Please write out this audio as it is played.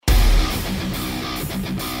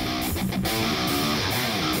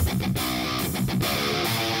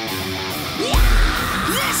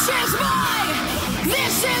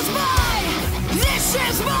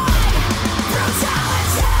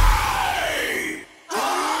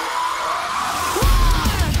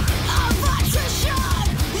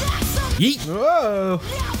Yeet. Whoa.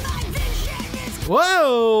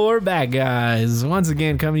 Whoa, we're back, guys. Once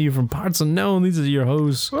again, coming to you from parts unknown. These are your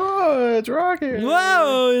hosts. Whoa, it's Rocky.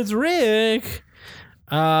 Whoa, it's Rick.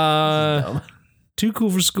 Too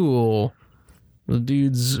cool for school. The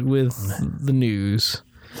dudes with the news.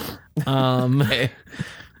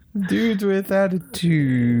 Dudes with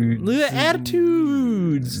attitudes. The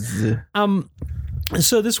attitudes.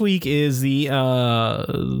 So this week is the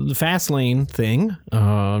Fastlane thing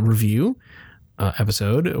review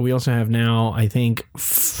episode. We also have now, I think,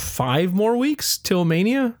 5 more weeks till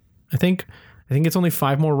Mania. I think it's only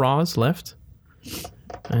 5 more Raws left.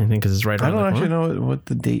 I think because it's right around. I don't actually know what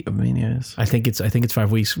the date of Mania is. I think it's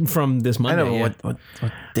 5 weeks from this Monday. I know what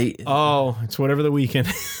date. Oh, it's whatever the weekend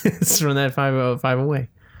is from that 5 away.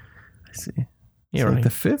 I see. Yeah, like right. the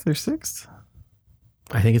 5th or 6th.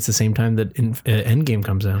 I think it's the same time that Endgame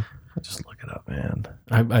comes out. I'll just look it up, man.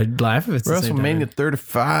 I'd laugh if it's the same time. WrestleMania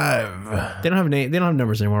 35. They don't have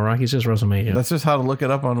numbers anymore, Rocky. It's just WrestleMania. That's just how to look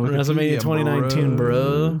it up on WrestleMania Wikipedia. 2019,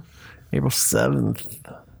 bro. April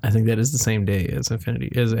 7th. I think that is the same day as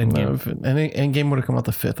Endgame. No, Endgame would have come out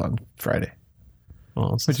the 5th on Friday,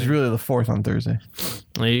 Well, it's which is really the 4th on Thursday.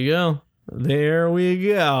 there you go. There we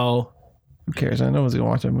go. Who cares? I know who's going to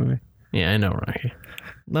watch that movie. Yeah, I know, Rocky.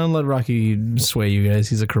 Don't let Rocky sway you guys.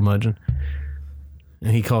 He's a curmudgeon.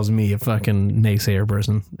 And he calls me a fucking naysayer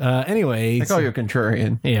person. Anyway. I call you a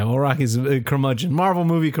contrarian. Yeah, well, Rocky's a curmudgeon. Marvel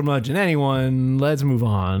movie curmudgeon. Anyone, let's move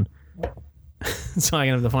on. So I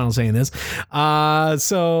can have the final say in this.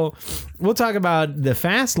 So we'll talk about the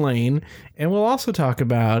fast lane, and we'll also talk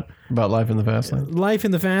about Life in the Fast Lane. Life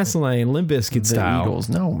in the fast lane, Limp Bizkit style. The Eagles.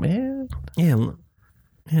 No, man. Yeah, Limp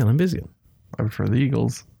Bizkit. I prefer the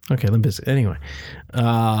Eagles. Okay, Limp Bizkit. Anyway,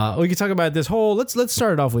 we can talk about this whole. Let's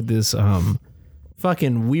start it off with this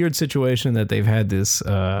fucking weird situation that they've had this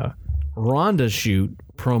Rhonda shoot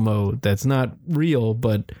promo that's not real,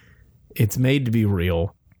 but it's made to be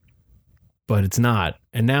real, but it's not,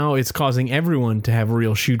 and now it's causing everyone to have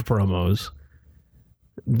real shoot promos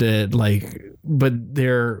that but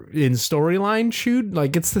they're in storyline shoot.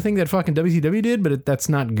 Like, it's the thing that fucking WCW did, but that's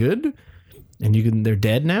not good. And they're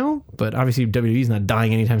dead now, but obviously WWE's not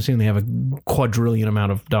dying anytime soon. They have a quadrillion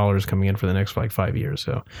amount of dollars coming in for the next 5 years,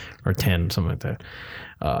 or 10, something like that.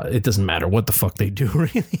 It doesn't matter what the fuck they do,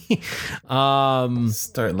 really.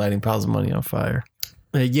 Start lighting piles of money on fire.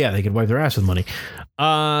 Yeah, they could wipe their ass with money.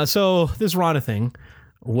 So this Rana thing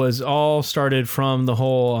was all started from the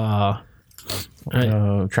whole.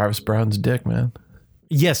 Travis Brown's dick, man.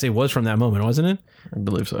 Yes, it was from that moment, wasn't it? I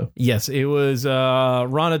believe so. Yes, it was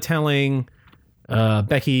Rana telling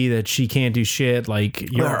Becky that she can't do shit.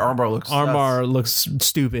 Like, your armbar looks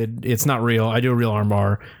stupid. It's not real. I do a real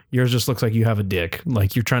armbar. Yours just looks like you have a dick.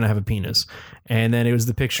 Like, you're trying to have a penis. And then it was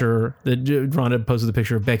the picture that Ronda posted the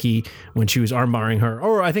picture of Becky when she was armbarring her.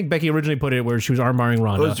 Or I think Becky originally put it where she was armbarring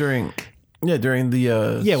Ronda. It was during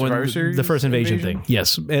the Survivor Series the first invasion thing.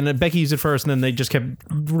 Yes, and Becky used it first, and then they just kept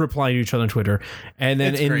replying to each other on Twitter. And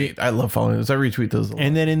then it's great. I love following those. I retweet those.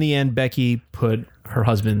 And then in the end, Becky put her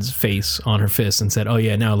husband's face on her fist and said, "Oh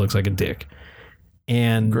yeah, now it looks like a dick."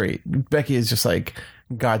 And great. Becky is just like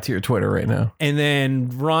God tier Twitter right now. And then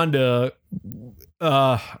Rhonda, in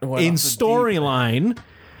storyline,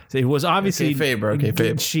 it was obviously kayfabe, bro.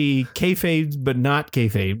 Kayfabe. She kayfabed, but not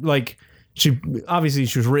kayfabe. Like, she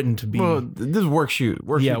was written to be. Well, this is work shoot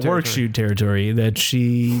territory. That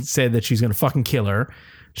she said that she's gonna fucking kill her.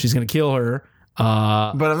 She's gonna kill her. But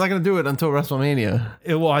I'm not gonna do it until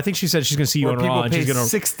WrestleMania. Well, I think she said she's gonna see you on Raw. And she's gonna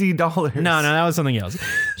 $60. No, that was something else.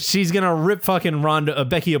 She's gonna rip fucking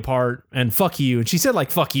Becky apart and fuck you. And she said like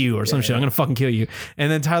fuck you or some shit. I'm gonna fucking kill you.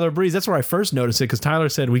 And then Tyler Breeze. That's where I first noticed it, because Tyler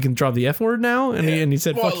said we can drop the F word now, and he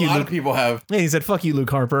said fuck you. A lot Luke. of people have. Yeah, he said fuck you, Luke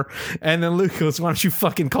Harper. And then Luke goes, why don't you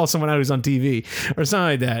fucking call someone out who's on TV or something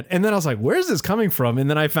like that. And then I was like, where's this coming from? And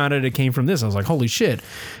then I found out it came from this. I was like, holy shit.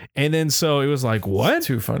 And then so it was like, what?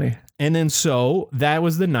 Too funny. And then so that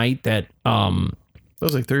was the night that that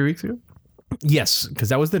was like 3 weeks ago. Yes, because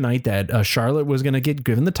that was the night that Charlotte was going to get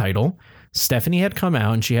given the title. Stephanie had come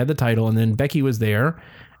out and she had the title, and then Becky was there,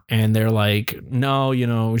 and they're like, no,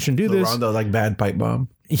 we shouldn't do this. Ronda, like, bad pipe bomb.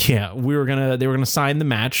 Yeah, they were gonna sign the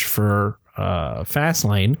match for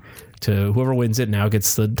Fastlane. To whoever wins it now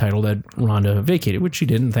gets the title that Ronda vacated, which she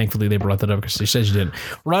didn't. Thankfully, they brought that up because she said she didn't.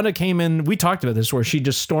 Ronda came in. We talked about this, where she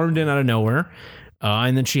just stormed in out of nowhere.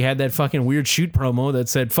 And then she had that fucking weird shoot promo that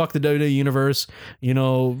said, fuck the WWE universe,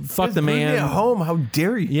 fuck the man. At home, how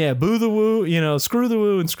dare you? Yeah, boo the woo, screw the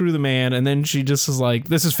woo and screw the man. And then she just was like,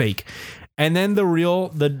 this is fake. And then the real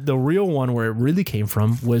one where it really came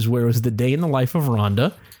from was where it was the day in the life of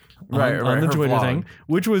Rhonda, on the her Twitter vlog. thing,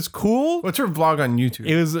 which was cool. What's her vlog on YouTube?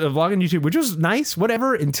 It was a vlog on YouTube, which was nice,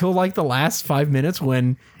 whatever, until like the last 5 minutes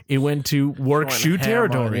when it went to work shoot ham on it,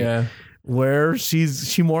 territory, yeah. where she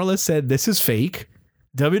more or less said, "This is fake.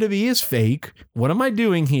 WWE is fake. What am I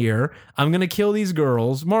doing here? I'm gonna kill these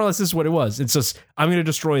girls." More or less, this is what it was. It's just, I'm gonna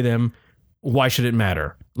destroy them. Why should it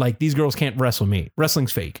matter? Like, these girls can't wrestle me.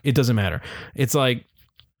 Wrestling's fake. It doesn't matter. It's like,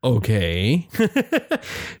 okay.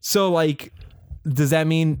 So like, does that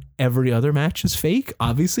mean every other match is fake?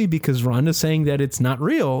 Obviously, because Ronda's saying that it's not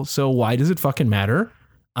real. So why does it fucking matter?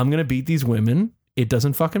 I'm going to beat these women. It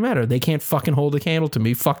doesn't fucking matter. They can't fucking hold a candle to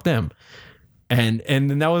me. Fuck them. And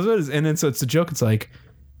then that was what it is. And then so it's a joke. It's like,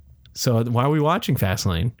 so why are we watching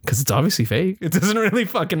Fastlane? Because it's obviously fake. It doesn't really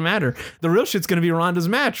fucking matter. The real shit's going to be Ronda's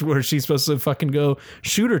match where she's supposed to fucking go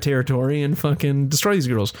shoot her territory and fucking destroy these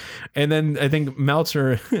girls. And then I think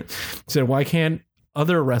Meltzer said, why can't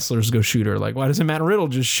other wrestlers go shoot her? Like, why doesn't Matt Riddle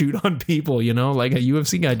just shoot on people? You know, like a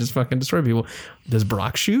UFC guy just fucking destroy people. Does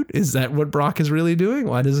Brock shoot? Is that what Brock is really doing?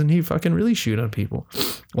 Why doesn't he fucking really shoot on people?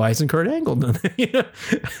 Why isn't Kurt Angle done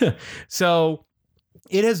that? So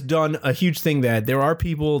it has done a huge thing that there are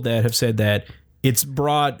people that have said that it's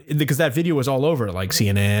brought, because that video was all over, like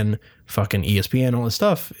CNN, fucking ESPN, all this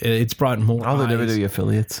stuff. It's brought more All the eyes. WWE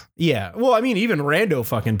affiliates. Yeah. Well, I mean, even rando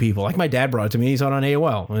fucking people. Like my dad brought it to me. He saw it on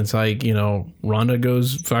AOL. And it's like, you know, Ronda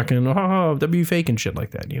goes fucking, oh, W fake and shit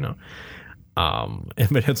like that, you know.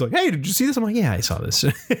 But it's like, hey, did you see this? I'm like, yeah, I saw this.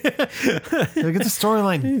 Look at the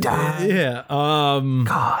storyline. Yeah.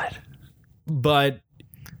 God. But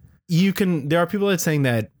there are people that are saying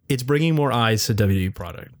that it's bringing more eyes to WWE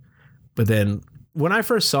product. But then when I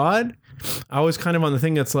first saw it, I was kind of on the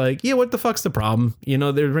thing that's like, yeah, what the fuck's the problem? You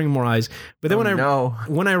know, they're bringing more eyes. But then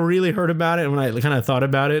when I really heard about it and when I kind of thought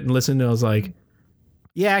about it and listened, I was like,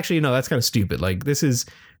 yeah, actually, no, that's kind of stupid. Like, this is,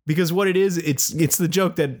 because what it is, it's the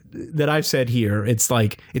joke that I've said here. It's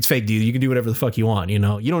like, it's fake, dude. You can do whatever the fuck you want. You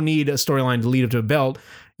know, you don't need a storyline to lead up to a belt.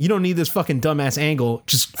 You don't need this fucking dumbass angle.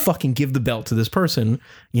 Just fucking give the belt to this person.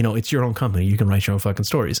 You know, it's your own company. You can write your own fucking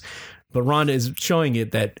stories. But Ronda is showing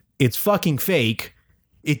it that it's fucking fake.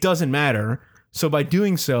 It doesn't matter. So by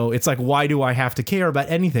doing so, it's like, why do I have to care about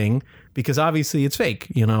anything? Because obviously it's fake,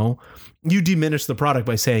 you know? You diminish the product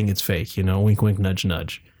by saying it's fake, you know? Wink, wink, nudge,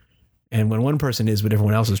 nudge. And when one person is, but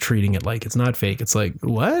everyone else is treating it like it's not fake, it's like,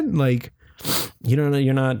 what? Like, you don't know,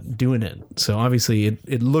 you're not doing it. So obviously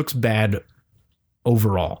it looks bad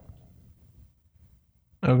overall.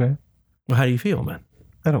 Okay. Well, how do you feel, man?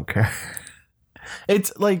 I don't care.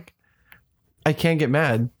 It's like, I can't get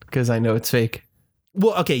mad because I know it's fake.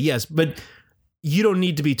 Well, okay, yes, but you don't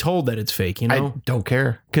need to be told that it's fake, you know? I don't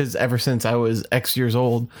care because ever since I was X years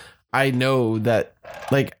old, I know that,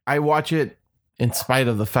 like, I watch it in spite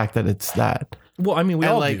of the fact that it's that. Well, I mean, we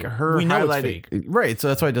and all like do. Her we know highlighting, it's fake. right? So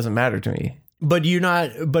that's why it doesn't matter to me. But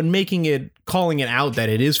making it, calling it out that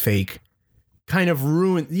it is fake, kind of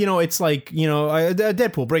ruin. You know, it's like, you know,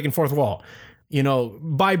 Deadpool breaking fourth wall. You know,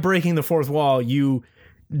 by breaking the fourth wall, you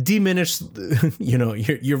diminish. You know,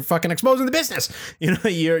 you're fucking exposing the business. You know,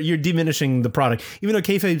 you're diminishing the product, even though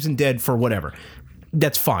kayfabe's been dead for whatever.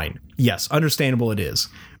 That's fine. Yes, understandable it is.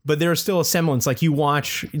 But there's still a semblance. Like you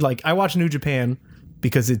watch, like I watch New Japan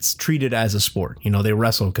because it's treated as a sport. You know, they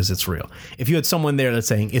wrestle because it's real. If you had someone there that's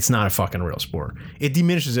saying it's not a fucking real sport, it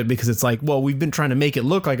diminishes it because it's like, well, we've been trying to make it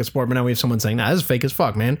look like a sport, but now we have someone saying, nah, this is fake as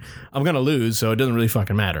fuck, man. I'm going to lose, so it doesn't really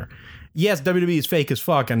fucking matter. Yes, WWE is fake as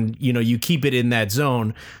fuck, and, you know, you keep it in that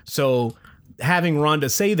zone. So having Ronda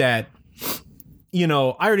say that, you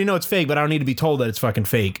know, I already know it's fake, but I don't need to be told that it's fucking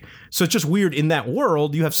fake. So it's just weird in that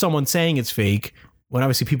world, you have someone saying it's fake when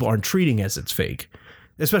obviously people aren't treating it as it's fake.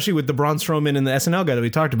 Especially with the Braun Strowman and the SNL guy that we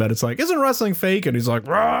talked about. It's like, isn't wrestling fake? And he's like,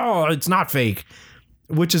 oh, it's not fake.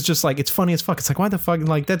 Which is just like, it's funny as fuck. It's like, why the fuck?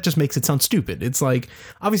 Like, that just makes it sound stupid. It's like,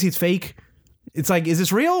 obviously it's fake. It's like, is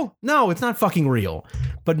this real? No, it's not fucking real.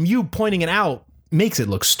 But you pointing it out makes it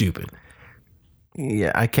look stupid.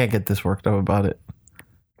 Yeah, I can't get this worked up about it.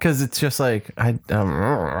 Because it's just like, I don't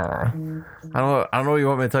know what you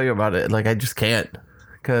want me to tell you about it. Like, I just can't.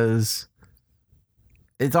 Because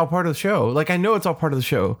it's all part of the show. Like, I know it's all part of the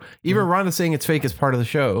show. Even Ronda saying it's fake is part of the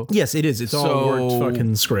show. Yes, it is. It's all worked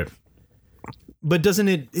fucking script. But doesn't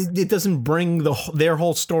it doesn't bring their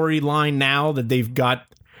whole storyline now that they've got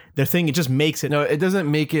their thing? It just makes it. No, it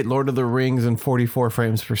doesn't make it Lord of the Rings in 44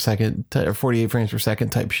 frames per second or 48 frames per second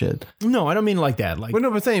type shit. No, I don't mean like that. Like, well,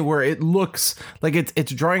 no, but saying where it looks like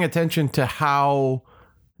it's drawing attention to how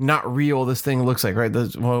not real this thing looks like, right?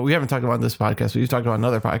 Well, we haven't talked about this podcast, but we've talked about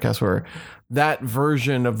another podcast where that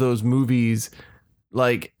version of those movies,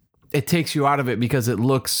 like, it takes you out of it because it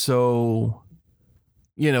looks so,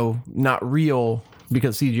 you know, not real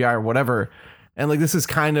because CGI or whatever. And like this is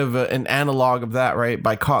kind of an analog of that, right?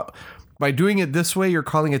 By doing it this way, you're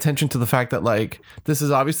calling attention to the fact that like this is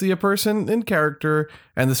obviously a person in character,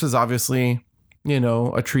 and this is obviously, you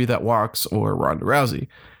know, a tree that walks or Ronda Rousey.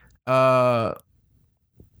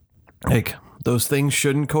 Like those things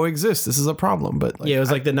shouldn't coexist. This is a problem. But like, yeah, it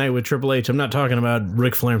was like the night with Triple H. I'm not talking about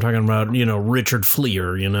Ric Flair. I'm talking about, you know, Richard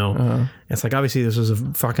Fliehr, you know. It's like, obviously this was a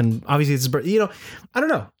fucking, obviously this is, you know, I don't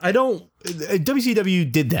know.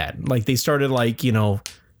 WCW did that. Like they started like, you know,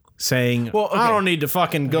 saying, well, okay, I don't need to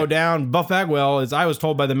fucking go down. Buff Bagwell, as I was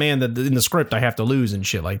told by the man that in the script I have to lose and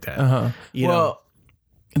shit like that. You know?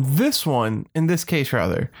 This one, in this case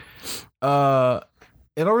rather, it all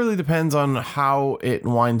really depends on how it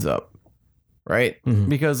winds up. Right?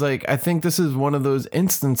 Because like I think this is one of those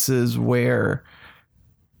instances where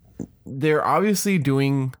they're obviously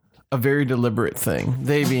doing a very deliberate thing.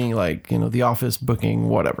 They being like, you know, the Office, booking,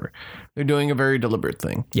 whatever. They're doing a very deliberate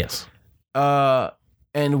thing. Yes.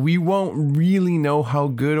 And we won't really know how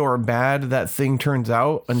good or bad that thing turns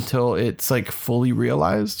out until it's like fully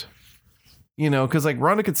realized. You know, because like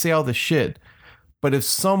Ronda could say all this shit, but if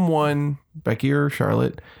someone, Becky or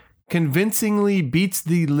Charlotte, convincingly beats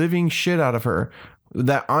the living shit out of her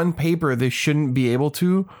that on paper they shouldn't be able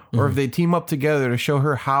to, or if they team up together to show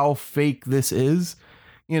her how fake this is,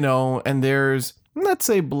 you know, and there's, let's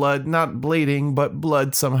say blood, not blading, but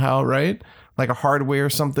blood somehow, right? Like a hard way or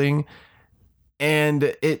something.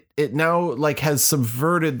 And it now like has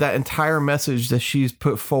subverted that entire message that she's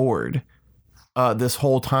put forward this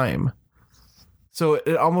whole time. So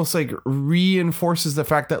it almost like reinforces the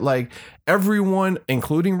fact that like everyone,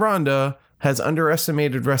 including Ronda, has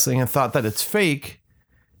underestimated wrestling and thought that it's fake,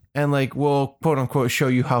 and like will quote unquote show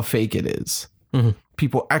you how fake it is.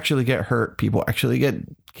 People actually get hurt. People actually get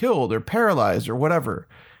killed or paralyzed or whatever.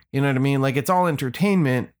 You know what I mean? Like it's all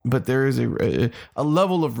entertainment, but there is a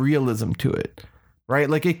level of realism to it. Right?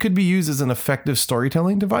 Like it could be used as an effective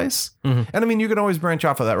storytelling device. And I mean, you can always branch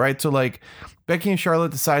off of that, right? So like Becky and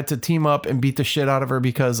Charlotte decide to team up and beat the shit out of her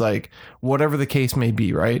because like whatever the case may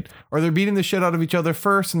be, right? Or they're beating the shit out of each other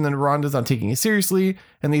first, and then Ronda's not taking it seriously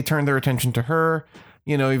and they turn their attention to her,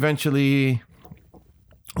 you know, eventually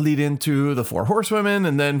lead into the 4 horsewomen,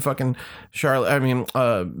 and then fucking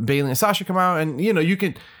Bayley and Sasha come out, and you know, you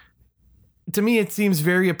can, to me, it seems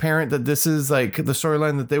very apparent that this is like the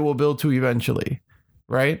storyline that they will build to eventually.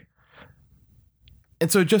 Right.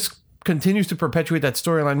 And so it just continues to perpetuate that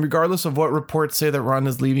storyline, regardless of what reports say that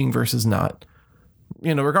Ronda's leaving versus not.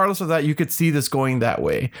 You know, regardless of that, you could see this going that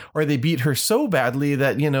way. Or they beat her so badly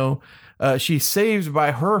that, you know, she's saved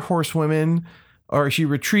by her horsewomen, or she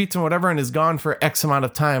retreats and whatever and is gone for X amount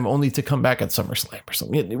of time only to come back at SummerSlam or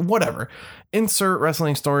something. Whatever. Insert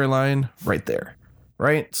wrestling storyline right there.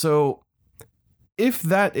 Right. So if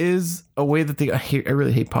that is a way that I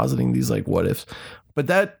really hate positing these like what ifs. But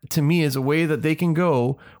that, to me, is a way that they can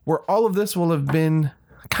go where all of this will have been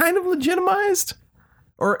kind of legitimized,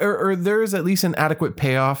 or there is at least an adequate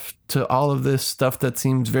payoff to all of this stuff that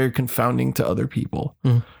seems very confounding to other people,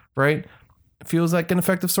 right? It feels like an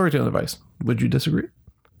effective storytelling device. Would you disagree?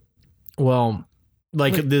 Well,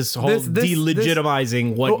 like this whole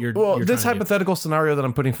delegitimizing what you're this hypothetical scenario that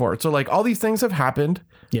I'm putting forward. So like all these things have happened,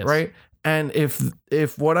 yes, right? And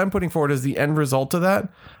if what I'm putting forward is the end result of that,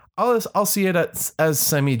 I'll see it as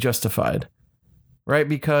semi-justified, right?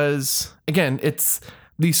 Because again, it's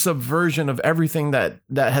the subversion of everything that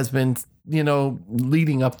has been, you know,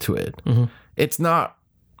 leading up to it. It's not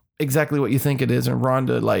exactly what you think it is, and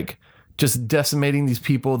Ronda like just decimating these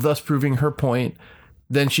people, thus proving her point.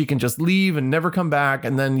 Then she can just leave and never come back,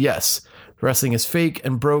 and then yes, wrestling is fake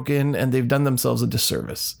and broken, and they've done themselves a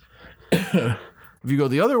disservice. If you go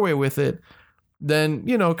the other way with it, then,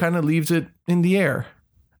 you know, kind of leaves it in the air.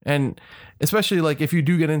 And especially like if you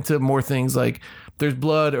do get into more things like there's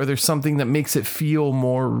blood or there's something that makes it feel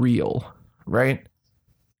more real, right?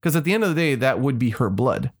 Because at the end of the day, that would be her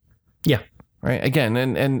blood. Yeah. Right. Again,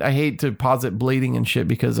 and I hate to posit blading and shit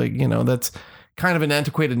because, like, you know, that's kind of an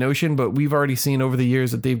antiquated notion, but we've already seen over the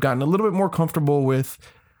years that they've gotten a little bit more comfortable with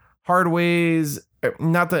hard ways.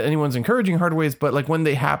 Not that anyone's encouraging hard ways, but like when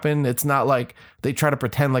they happen, it's not like they try to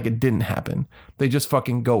pretend like it didn't happen. They just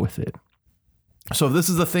fucking go with it. So if this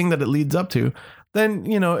is the thing that it leads up to, then,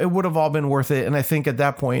 you know, it would have all been worth it. And I think at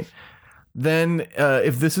that point, then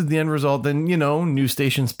if this is the end result, then, you know, news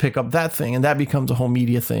stations pick up that thing and that becomes a whole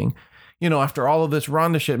media thing. You know, after all of this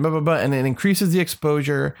Ronda shit, blah, blah, blah, and it increases the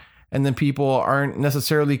exposure. And then people aren't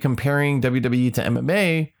necessarily comparing WWE to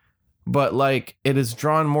MMA, but like it has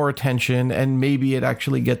drawn more attention, and maybe it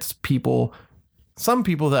actually gets people, some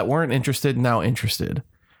people that weren't interested now interested,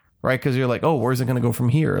 right? Because you're like, oh, where's it going to go from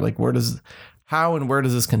here? Like, how and where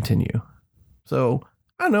does this continue? So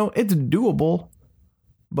I don't know. It's doable,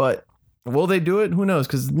 but will they do it? Who knows?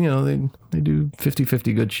 Because, you know, they do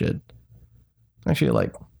 50-50 good shit. Actually,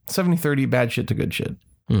 like 70-30 bad shit to good shit.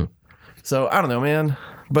 So I don't know, man.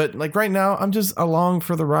 But like right now, I'm just along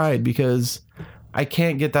for the ride because I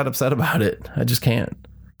can't get that upset about it. I just can't.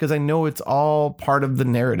 Because I know it's all part of the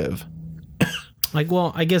narrative. Like,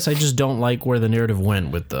 well, I guess I just don't like where the narrative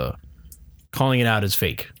went with the calling it out as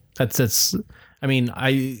fake. That's. I mean,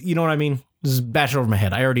 you know what I mean? This is bash it over my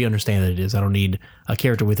head. I already understand that it is. I don't need a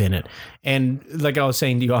character within it. And like I was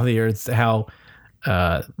saying to you off the air, it's how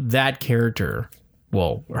that character,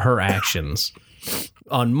 well, her actions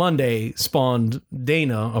on Monday spawned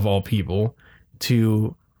Dana, of all people,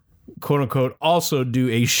 to quote unquote also do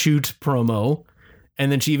a shoot promo.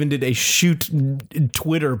 And then she even did a shoot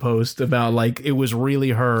Twitter post about like it was really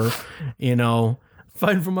her, you know,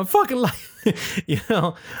 fighting for my fucking life. You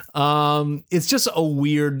know, it's just a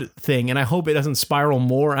weird thing. And I hope it doesn't spiral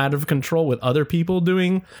more out of control with other people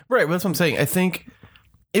doing. Right. That's what I'm saying. I think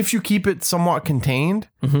if you keep it somewhat contained,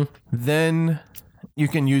 then you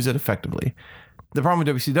can use it effectively. The problem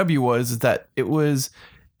with WCW was that it was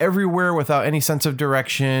everywhere without any sense of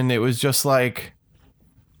direction. It was just like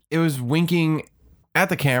it was winking at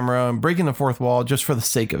the camera and breaking the fourth wall just for the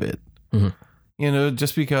sake of it. You know,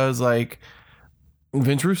 just because like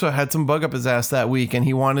Vince Russo had some bug up his ass that week and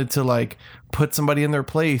he wanted to like put somebody in their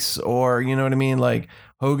place, or you know what I mean? Like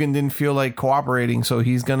Hogan didn't feel like cooperating, so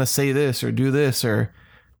he's going to say this or do this or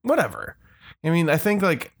whatever. I mean, I think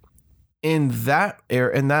like in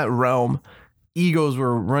that realm, egos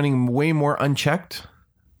were running way more unchecked,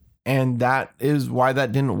 and that is why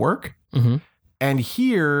that didn't work. And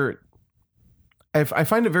here, I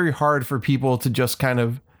find it very hard for people to just kind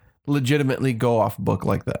of legitimately go off book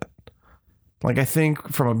like that. Like, I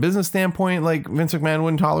think from a business standpoint, like Vince McMahon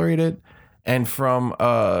wouldn't tolerate it. And from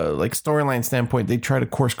like storyline standpoint, they try to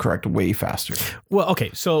course correct way faster. Well,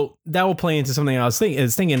 okay, so that will play into something I was thinking.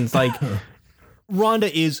 It's like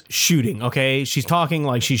Ronda is shooting. Okay, she's talking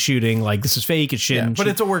like she's shooting. Like this is fake. It's shit. Yeah, but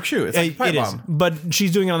it's a work shoot. It's like Pipe Bomb. Is. But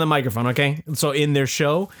she's doing it on the microphone. Okay, so in their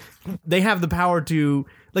show, they have the power to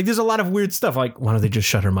like. There's a lot of weird stuff. Like, why don't they just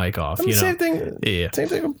shut her mic off? I mean, same thing. Yeah, same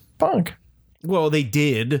thing with Punk. Well, they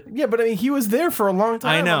did. Yeah, but I mean, he was there for a long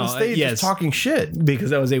time on the stage just talking shit.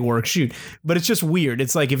 Because that was a work shoot. But it's just weird.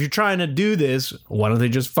 It's like, if you're trying to do this, why don't they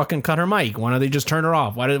just fucking cut her mic? Why don't they just turn her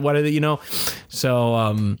off? Why do they, you know?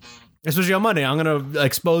 So, especially on Monday, I'm going to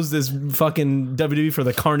expose this fucking WWE for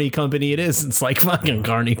the Carney Company it is. It's like fucking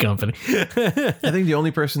Carney Company. I think the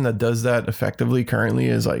only person that does that effectively currently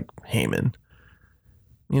is like Heyman.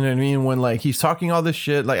 You know what I mean? When like he's talking all this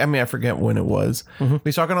shit, like, I mean, I forget when it was.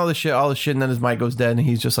 He's talking all this shit, and then his mic goes dead and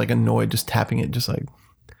he's just like annoyed, just tapping it, just like,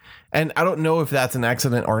 and I don't know if that's an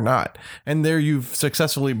accident or not. And there you've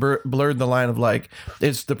successfully blurred the line of like,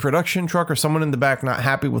 it's the production truck or someone in the back not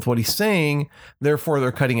happy with what he's saying. Therefore,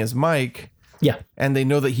 they're cutting his mic. Yeah. And they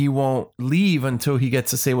know that he won't leave until he gets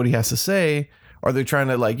to say what he has to say. Or they're trying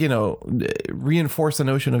to like, you know, reinforce the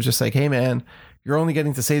notion of just like, hey, man, you're only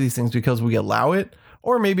getting to say these things because we allow it.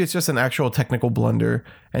 Or maybe it's just an actual technical blunder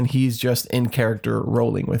and he's just in character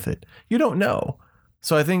rolling with it. You don't know.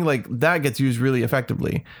 So I think like that gets used really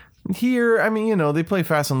effectively. Here, I mean, you know, they play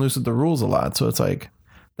fast and loose with the rules a lot. So it's like,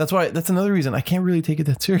 that's another reason I can't really take it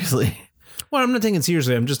that seriously. Well, I'm not taking it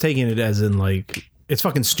seriously. I'm just taking it as in like, it's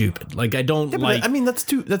fucking stupid. Like, I don't like. I mean,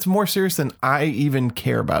 that's more serious than I even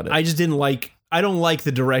care about it. I just didn't like, I don't like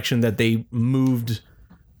the direction that they moved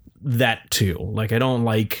that to. Like, I don't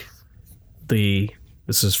like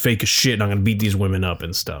this is fake as shit and I'm going to beat these women up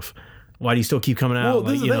and stuff. Why do you still keep coming out?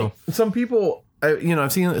 Well, like, you know, some people, you know,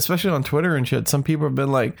 I've seen, especially on Twitter and shit, some people have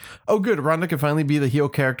been like, oh, good, Ronda can finally be the heel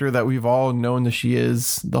character that we've all known that she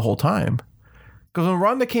is the whole time. Because when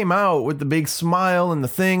Ronda came out with the big smile and the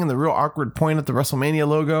thing and the real awkward point at the WrestleMania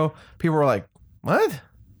logo, people were like, what?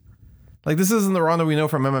 Like, this isn't the Ronda we know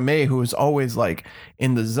from MMA, who is always like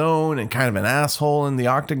in the zone and kind of an asshole in the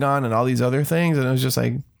octagon and all these other things. And it was just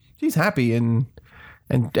like, she's happy and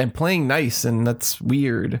playing nice, and that's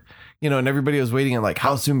weird, you know. And everybody was waiting at like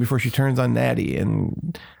how soon before she turns on Natty,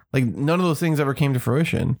 and like none of those things ever came to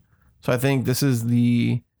fruition. So I think this is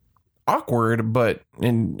the awkward but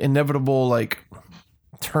inevitable like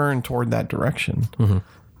turn toward that direction. And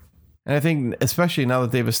I think especially now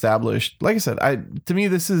that they've established, like I said, to me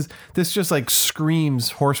this just like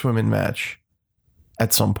screams horsewomen match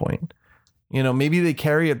at some point. You know, maybe they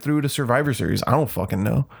carry it through to Survivor Series. I don't fucking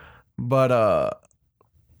know, but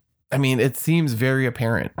I mean, it seems very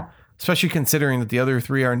apparent, especially considering that the other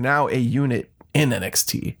three are now a unit in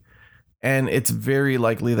NXT. And it's very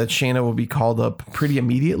likely that Shayna will be called up pretty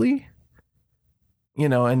immediately. you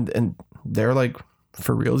know, and they're like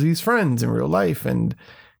for realsies friends in real life, and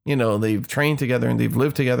you know, they've trained together and they've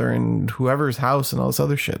lived together in whoever's house and all this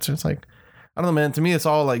other shit. So it's like, I don't know, man. To me, it's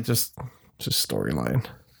all like just storyline.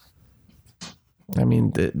 I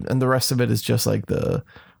mean, and the rest of it is just like the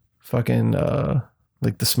fucking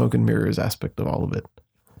like the smoke and mirrors aspect of all of it.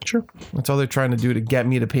 Sure. That's all they're trying to do to get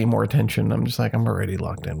me to pay more attention. I'm just like, I'm already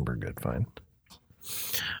locked in. We're good. Fine.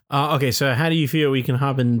 Okay, so how do you feel? We can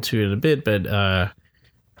hop into it a bit, but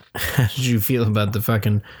how did you feel about the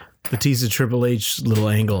fucking Batista Triple H little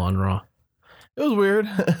angle on Raw? It was weird,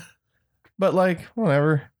 but like,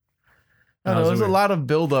 whatever. I don't know. There's a lot of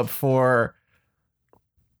buildup for,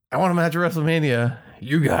 I want a match at WrestleMania.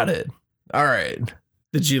 You got it. All right.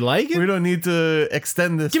 Did you like it? We don't need to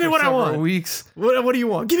extend this. Give me what I want. Weeks. What do you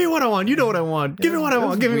want? Give me what I want. You know what I want. Give me what I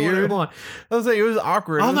want. Give me what I want. I was like, it was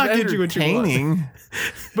awkward. I'll not get you what you want.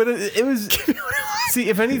 But it was. See,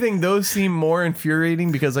 if anything, those seem more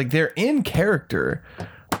infuriating because like they're in character,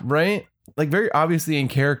 right? Like very obviously in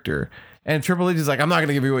character. And Triple H is like, I'm not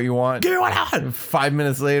gonna give you what you want. Give me what I want. 5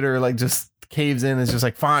 minutes later, like just caves in. It's just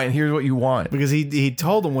like, fine, here's what you want. Because he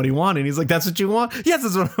told him what he wanted. He's like, that's what you want? Yes,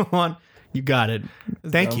 that's what I want. You got it.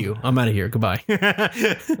 Thank you. I'm out of here. Goodbye.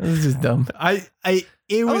 This is just dumb. I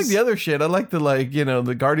like the other shit. I like the like, you know,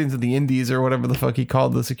 the Guardians of the Indies or whatever the fuck he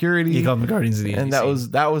called the security. He called them the Guardians of the Indies.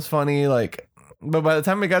 And that was funny. Like, but by the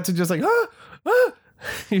time it got to just like,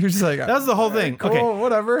 you're just like, that was the whole thing. Cool, okay,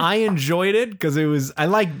 whatever. I enjoyed it because it was. I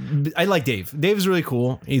like Dave. Dave's really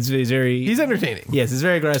cool. He's entertaining. Yes, he's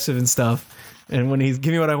very aggressive and stuff. And when he's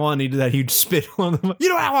give me what I want, he did that huge spit on them. You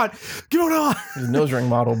know what I want. Give me what I want. He's a nose ring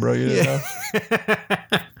model, bro. You didn't know.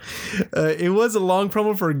 It was a long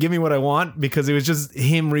promo for "Give Me What I Want" because it was just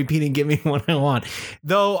him repeating "Give me what I want."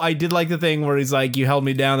 Though I did like the thing where he's like, "You held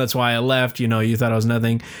me down, that's why I left. You know, you thought I was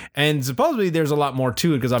nothing." And supposedly there's a lot more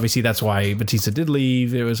to it because obviously that's why Batista did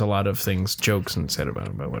leave. There was a lot of things, jokes, and said about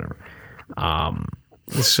him, but whatever.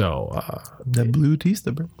 The blue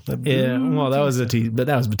Tista, bro. Yeah, well, that was but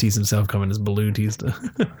that was Batista himself coming as Blue Tista.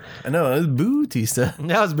 I know, it was Boo Tista.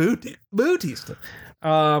 That was Boo Tista.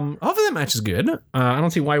 Hopefully that match is good. I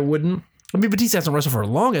don't see why it wouldn't. I mean, Batista hasn't wrestled for a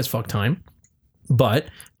long as fuck time, but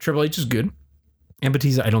Triple H is good, and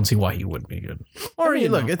Batista, I don't see why he wouldn't be good. Or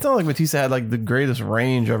look, it's not like Batista had like the greatest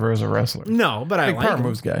range ever as a wrestler. No, but I like power him.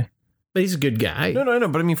 moves guy. But he's a good guy. No,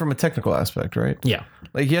 but I mean from a technical aspect, right? Yeah.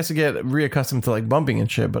 Like he has to get reaccustomed to like bumping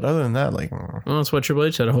and shit, but other than that, like well, that's what Triple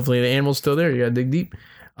H said. Hopefully the animal's still there. You gotta dig deep.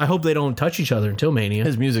 I hope they don't touch each other until Mania.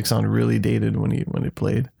 His music sounded really dated when he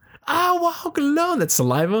played. I walk alone. That's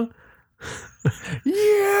Saliva.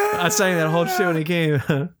 Yeah. I sang that whole shit when he came.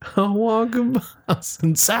 I walk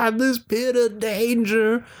inside this pit of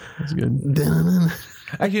danger. That's good.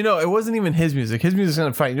 Actually, no, it wasn't even his music. His music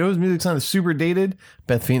sounded fine. You know his music sounded super dated?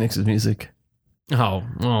 Beth Phoenix's music. Oh,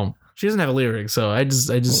 well, she doesn't have a lyric, so I just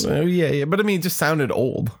yeah. But I mean, it just sounded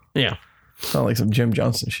old. Yeah. Sounded like some Jim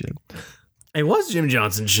Johnson shit. It was Jim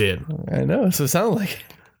Johnson shit. I know, so it sounded like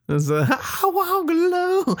it was I walk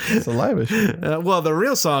alone. It's a live shit. Well, the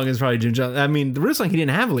real song is probably Jim Johnson. I mean, the real song, he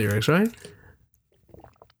didn't have lyrics, right?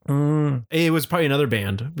 It was probably another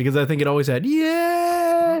band because I think it always had,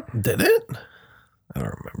 yeah. Did it? I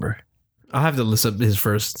don't remember. I'll have to listen to his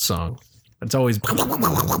first song. It's always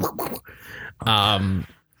yeah.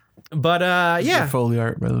 Foley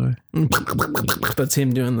art, by the way. That's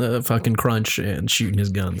him doing the fucking crunch and shooting his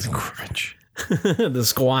guns. Crunch. The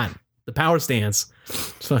squat. The power stance.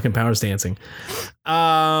 It's fucking power stancing.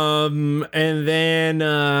 And then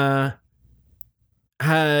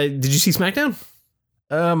did you see SmackDown?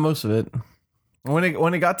 Most of it. When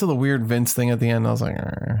it got to the weird Vince thing at the end, I was like,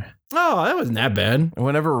 oh, that wasn't that bad.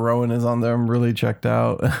 Whenever Rowan is on there, I'm really checked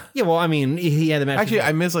out. Yeah, well, I mean, he had the match. Actually,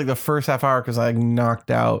 I missed like the first half hour because I knocked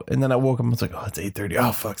out, and then I woke up and was like, oh, it's 8:30.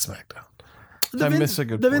 Oh, fuck SmackDown. The Vince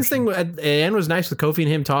thing at the end was nice with Kofi and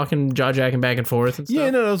him talking, jaw-jacking back and forth and stuff. Yeah,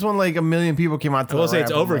 no, it was when like a million people came out to I will the say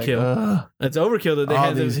ramp. it's overkill. Like, it's overkill that they all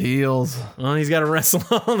had these heels. Well, he's got to wrestle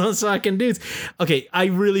all those fucking dudes. Okay, I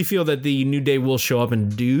really feel that the New Day will show up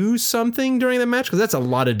and do something during the match because that's a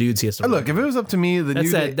lot lot of dudes he has to look, if it was up to me,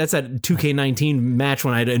 that's that 2K19 match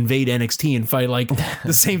when I'd invade NXT and fight like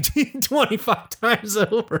the same team 25 times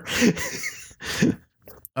over.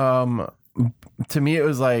 To me, it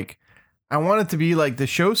was like, I want it to be like the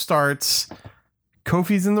show starts,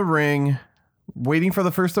 Kofi's in the ring, waiting for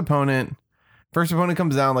the first opponent. First opponent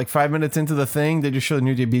comes down like 5 minutes into the thing. They just show the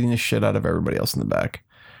New Day beating the shit out of everybody else in the back.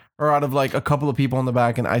 Or out of like a couple of people in the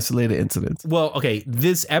back in isolated incidents. Well, okay,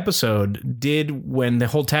 this episode did, when the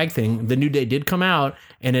whole tag thing, the New Day did come out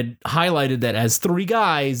and it highlighted that as three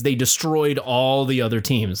guys, they destroyed all the other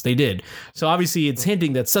teams. They did. So obviously it's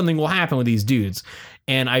hinting that something will happen with these dudes.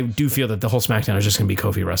 And I do feel that the whole SmackDown is just going to be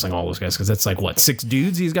Kofi wrestling all those guys because that's like, what, 6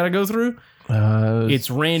 dudes he's got to go through?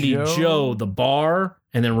 It's Randy, Joe, The Bar,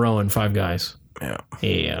 and then Rowan, 5 guys. Yeah.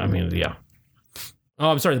 Yeah, I mean, yeah. Oh,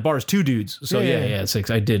 I'm sorry. The Bar is 2 dudes. So yeah,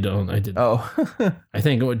 6. I did. Oh. I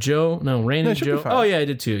think what Joe? No, Randy, No, it should be Joe. 5. Oh yeah, I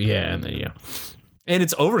did 2. Yeah, and then yeah. And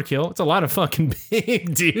it's overkill. It's a lot of fucking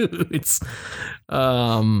big dudes.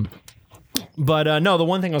 But no, the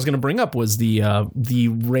one thing I was going to bring up was the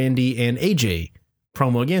Randy and AJ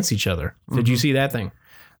promo against each other. Did you see that thing?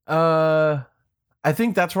 I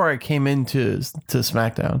think that's where I came into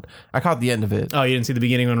SmackDown. I caught the end of it. Oh, you didn't see the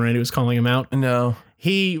beginning when Randy was calling him out? No.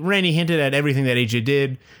 Randy hinted at everything that AJ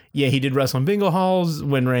did. Yeah, he did wrestle in bingo halls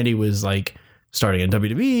when Randy was like starting in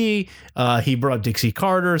WWE. He brought up Dixie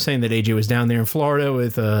Carter, saying that AJ was down there in Florida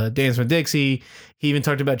with Dance with Dixie. He even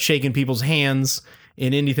talked about shaking people's hands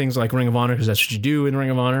in indie things like Ring of Honor, because that's what you do in Ring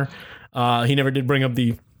of Honor. He never did bring up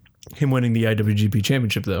him winning the IWGP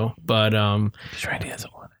Championship, though. But Randy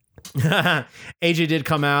hasn't won it. AJ did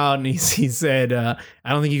come out and he said, I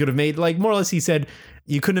don't think you could have made, like, more or less he said,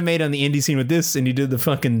 you couldn't have made on the indie scene with this, and you did the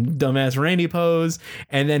fucking dumbass Randy pose.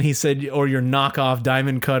 And then he said, or your knockoff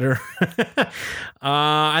Diamond Cutter.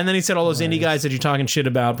 And then he said all those indie guys that you're talking shit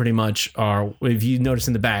about pretty much are, if you notice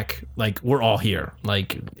in the back, like, we're all here.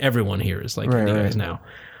 Like, everyone here is like indie guys now.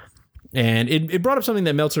 And it brought up something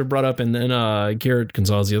that Meltzer brought up, and then Garrett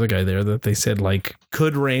Gonzalez, the other guy there, that they said, like,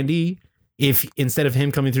 could Randy, if instead of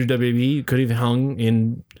him coming through WWE, could he have hung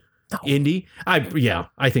in indie?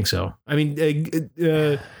 I think so. I mean,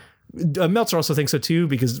 Meltzer also thinks so too,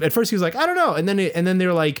 because at first he was like, I don't know, and then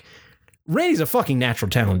they're like, Randy's a fucking natural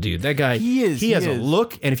talent, dude. That guy, he has a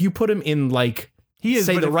look, and if you put him in like,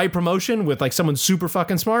 the right promotion with like someone super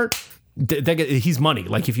fucking smart, he's money.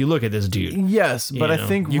 Like, if you look at this dude, yes, but I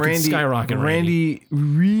think Randy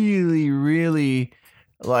really, really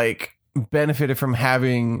like benefited from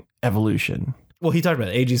having Evolution. Well, he talked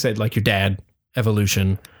about it. AJ said, like, your dad,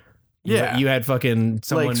 Evolution. Yeah. You had fucking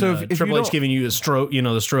someone, like, so if Triple H giving you a stroke,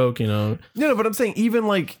 the stroke, No, but I'm saying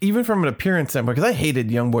even from an appearance standpoint, because I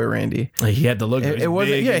hated young boy Randy. Like, he had the look. It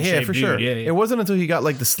wasn't, for sure. Yeah. It wasn't until he got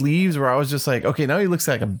like the sleeves where I was just like, okay, now he looks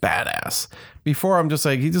like a badass. Before, I'm just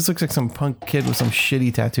like, he just looks like some punk kid with some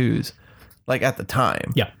shitty tattoos. Like, at the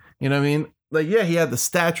time. Yeah. You know what I mean? Like, yeah, he had the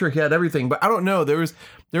stature, he had everything, but I don't know. There was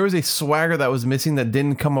a swagger that was missing that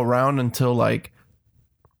didn't come around until like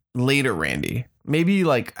later Randy. Maybe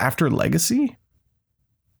like after Legacy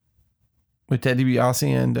with Ted DiBiase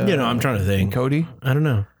and I'm trying to think. Cody. I don't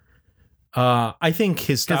know. I think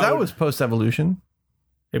his style, because that was post Evolution.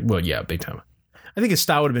 Well, yeah, big time. I think his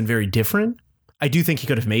style would have been very different. I do think he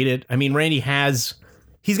could have made it. I mean, Randy has.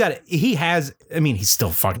 He's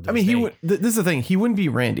still fucking. I mean, he would. This is the thing. He wouldn't be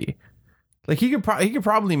Randy. Like, he could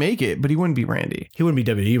probably make it, but he wouldn't be Randy. He wouldn't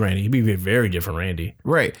be WWE Randy. He'd be a very different Randy.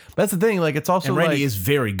 Right. But that's the thing. Like, it's also, and Randy is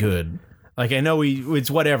very good. Like, I know it's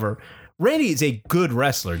whatever. Randy is a good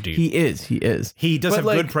wrestler, dude. He is. He does have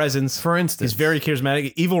good presence. For instance, he's very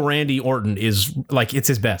charismatic. Evil Randy Orton is like, it's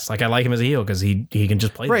his best. Like, I like him as a heel because he can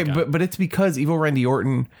just play. Right. But it's because Evil Randy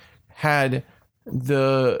Orton had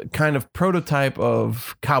the kind of prototype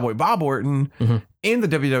of Cowboy Bob Orton in the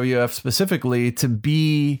WWF specifically to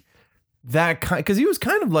be that kind, because he was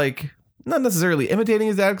kind of like not necessarily imitating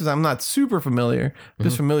his dad, because I'm not super familiar,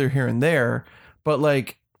 just familiar here and there, but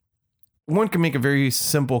like one can make a very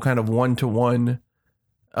simple kind of one-to-one.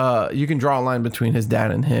 You can draw a line between his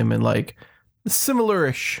dad and him and like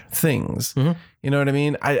similar-ish things. You know what I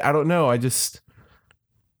mean? I don't know. I just,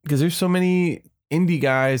 because there's so many indie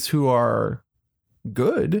guys who are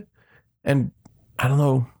good, and I don't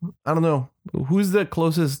know who's the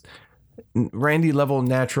closest Randy level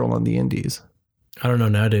natural on the indies. I don't know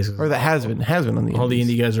nowadays, or that has been on the all indies.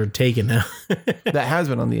 the indie guys are taken now. That has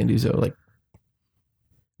been on the indies though. Like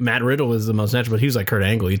Matt Riddle is the most natural, but he was like Kurt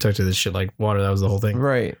Angle. He took to this shit like water. That was the whole thing,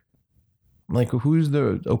 right? Like, who's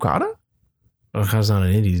the Okada? Okada's not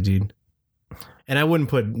an indies, dude. And I wouldn't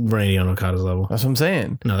put Randy on Okada's level. That's what I'm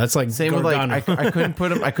saying. No, that's like same Gargano. With like I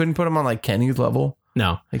couldn't put him on like Kenny's level.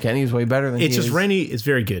 No, like Kenny's way better than. It's just Randy is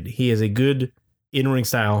very good. He has a good in-ring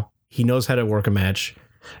style. He knows how to work a match.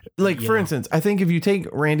 Like, for instance, I think if you take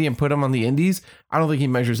Randy and put him on the indies, I don't think he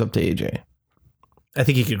measures up to AJ. I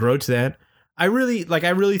think he could grow to that. I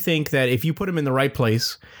really think that if you put him in the right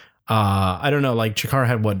place, I don't know, like Chikara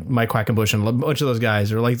had Mike Quackenbush and a bunch of those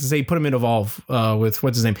guys, or like to say put him in Evolve with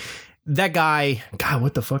what's his name? That guy, God,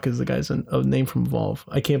 what the fuck is the guy's name from Evolve?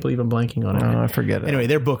 I can't believe I'm blanking on it. I forget it. Anyway,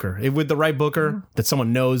 their booker. With the right booker, that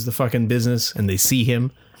someone knows the fucking business and they see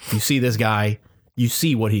him. You see this guy. You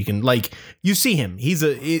see what he can, like, you see him. He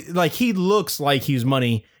looks like he's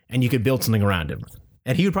money and you could build something around him.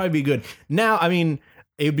 And he would probably be good. Now, I mean,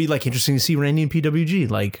 it would be like interesting to see Randy in PWG.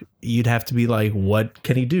 Like you'd have to be like, what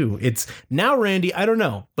can he do? It's now Randy. I don't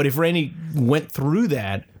know, but if Randy went through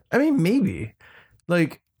that, I mean, maybe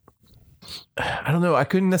like, I don't know. I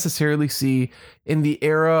couldn't necessarily see in the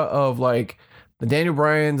era of like the Daniel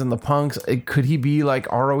Bryans and the Punks. Could he be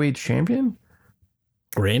like ROH champion?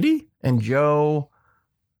 Randy And Joe,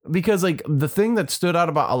 because like the thing that stood out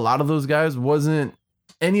about a lot of those guys wasn't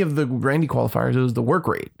any of the Randy qualifiers. It was the work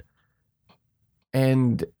rate.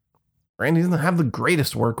 And Randy doesn't have the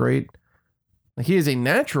greatest work rate. Like he is a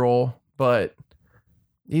natural, but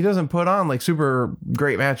he doesn't put on like super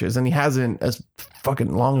great matches, and he hasn't as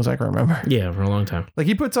fucking long as I can remember. Yeah, for a long time. Like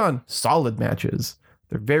he puts on solid matches.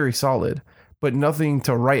 They're very solid, but nothing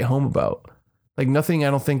to write home about. Like nothing, I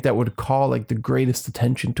don't think that would call like the greatest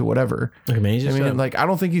attention to whatever. I mean, like I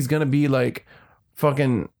don't think he's gonna be like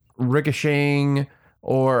fucking ricocheting,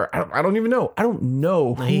 or I don't even know. I don't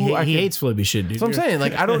know who he I could- hates flippy shit, dude. So I'm saying,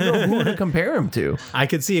 like, I don't know who to compare him to. I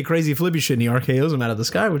could see a crazy flippy shit and he RKO's him out of the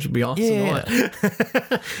sky, which would be awesome. Yeah.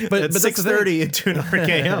 but that's the 6:30 into an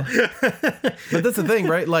RKO. But that's the thing,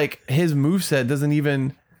 right? Like his moveset doesn't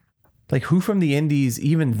even, like, who from the indies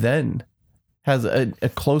even then has a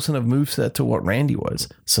close enough moveset to what Randy was?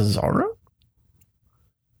 Cesaro?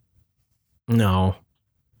 No.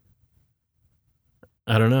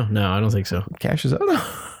 I don't know. No, I don't think so. Cassius?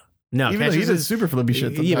 No, Even though he does super flippy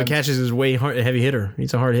shit Yeah, but sometimes. Cassius is way heavy hitter.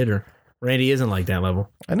 He's a hard hitter. Randy isn't like that level.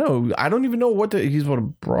 I know. I don't even know he's a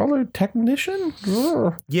brawler technician?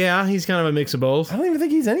 Ugh. Yeah, he's kind of a mix of both. I don't even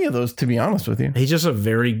think he's any of those, to be honest with you. He's just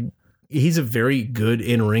he's a very good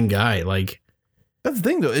in-ring guy. Like, That's the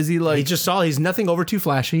thing, though. Is he like... he's just solid. He's nothing over too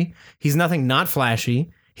flashy. He's nothing not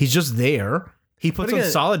flashy. He's just there. He puts But again,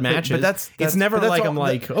 on solid matches. but that's it's never but that's like all- I'm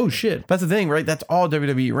like, oh shit. That's the thing, right? That's all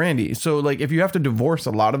WWE Randy. So, like, if you have to divorce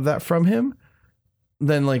a lot of that from him,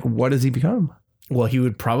 then, like, what does he become? Well, he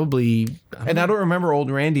would probably. And I don't remember old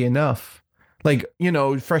Randy enough. Like, you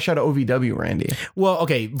know, fresh out of OVW Randy. Well,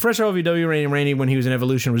 okay, fresh OVW Randy when he was in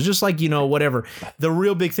Evolution was just like, you know, whatever. The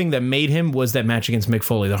real big thing that made him was that match against Mick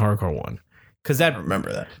Foley, the hardcore one. Because that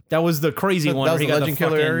Remember that. was the crazy That one. was where he the got Legend the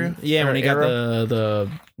Killer fucking, area? Yeah, when Or he got era?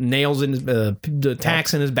 the nails in his, the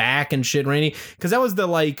tacks in his back and shit, Randy. Because that was the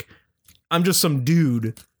like, I'm just some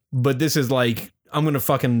dude, but this is like, I'm going to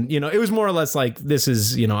fucking, you know, it was more or less like, this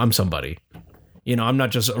is, you know, I'm somebody. You know, I'm not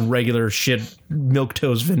just a regular shit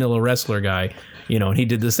milquetoast vanilla wrestler guy. You know, and he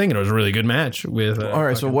did this thing and it was a really good match with. All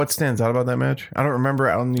right, so what stands out about that match? I don't remember.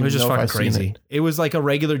 I don't even It was just know if fucking I've seen crazy. It was like a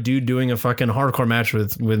regular dude doing a fucking hardcore match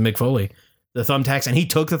with Mick Foley. The thumbtacks, and he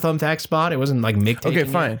took the thumbtack spot. It wasn't like Mick taking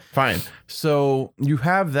Okay, fine. So you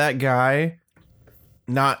have that guy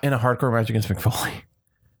not in a hardcore match against Mick Foley.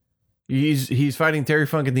 He's fighting Terry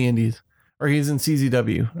Funk in the Indies, or he's in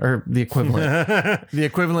CZW, or the equivalent. it. The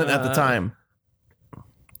equivalent at the time.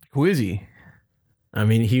 Who is he? I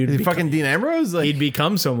mean, he would Is he become, fucking Dean Ambrose? Like, he'd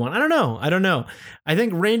become someone. I don't know. I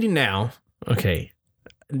think Randy now. Okay.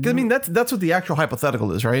 'cause I mean, that's what the actual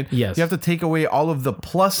hypothetical is, right? Yes. You have to take away all of the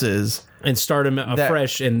pluses, And start him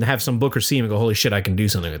afresh and have some Booker see him and go, holy shit, I can do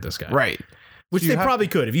something with this guy. right? Which So they you have- probably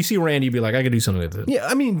could. If you see Randy, you'd be like, I could do something with it. Yeah,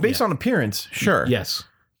 I mean, based on appearance, sure. Yes.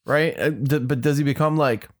 Right? But does he become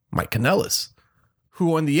like Mike Kanellis,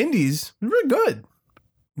 who on the Indies is really good,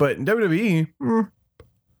 but in WWE,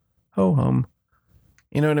 ho hum.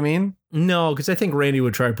 You know what I mean? No, because I think Randy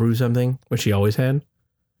would try to prove something, which he always had.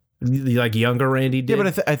 Like younger Randy did. Yeah,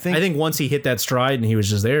 but I think once he hit that stride and he was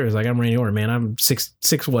just there, he was like, I'm Randy Orton, man. I'm six,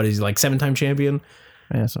 what is he, like 7-time champion?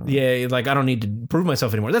 yeah, so, Yeah, like I don't need to prove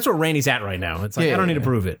myself anymore. That's where Randy's at right now. It's like, Yeah, I don't need yeah. to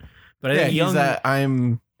prove it. But I yeah, think he's young, that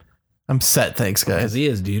I'm set, thanks because guys. he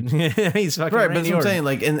is, dude. He's fucking Right, but Randy that's what I'm Orton. saying.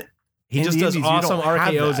 Like He in just the does Indies, you awesome don't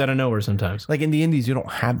have RKOs that. out of nowhere sometimes. Like in the Indies, you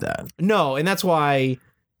don't have that. No, and that's why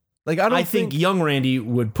Like I don't I think young Randy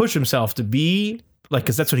would push himself to be like,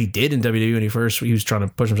 because that's what he did in WWE when he was trying to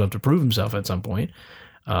push himself to prove himself at some point.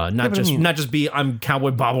 Not but I mean- just be I'm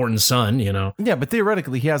Cowboy Bob Orton's son, you know. Yeah, but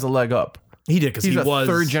theoretically, he has a leg up. He did because He's he a was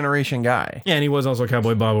third generation guy. Yeah, and he was also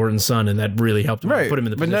Cowboy Bob Orton's son, and that really helped him put him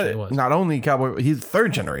in the but position he was. not only Cowboy, he's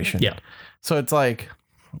third generation. Yeah. So it's like,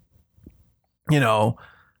 you know,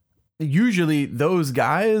 usually those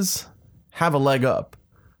guys have a leg up.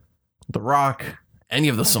 The Rock, any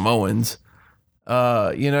of the Samoans, you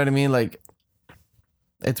know what I mean? Like,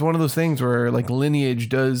 it's one of those things where like lineage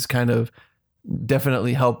does kind of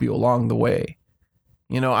definitely help you along the way.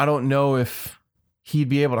 You know, I don't know if he'd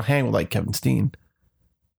be able to hang with like Kevin Steen.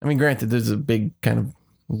 I mean, granted, there's a big kind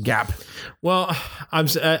of gap. Well,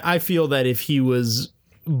 I feel that if he was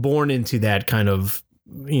born into that kind of,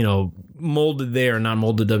 you know, molded there, not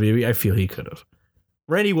molded WWE, I feel he could have.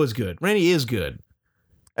 Randy was good. Randy is good.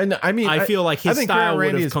 And I mean, I feel like his think style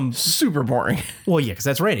Randy would have is come. super boring. Well, yeah, because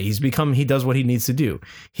that's Randy. He does what he needs to do.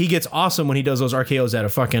 He gets awesome when he does those RKOs out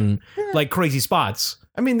of fucking like crazy spots.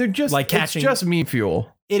 I mean, they're just Like catching- it's just meme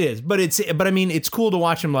fuel. It is, but I mean, it's cool to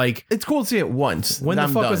watch him like. It's cool to see it once. When the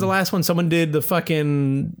I'm fuck was the done. last one? Someone did the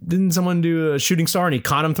fucking. Didn't someone do a shooting star and he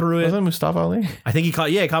caught him through it? Was that Mustafa Ali? I think he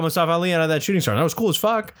caught Mustafa Ali out of that shooting star. That was cool as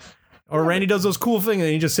fuck. Or Randy does those cool things and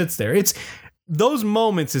he just sits there. It's those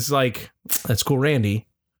moments. It's like that's cool, Randy.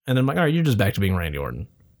 And then I'm like, all right, you're just back to being Randy Orton.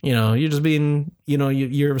 You know, you're just being, you know,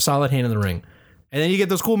 you're a solid hand in the ring. And then you get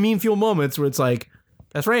those cool meme fuel moments where it's like,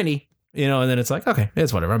 that's Randy. You know, and then it's like, okay,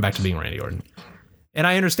 it's whatever. I'm back to being Randy Orton. And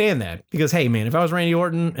I understand that because, hey, man, if I was Randy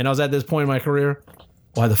Orton and I was at this point in my career,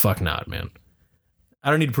 why the fuck not, man? I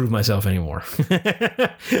don't need to prove myself anymore.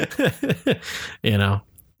 You know,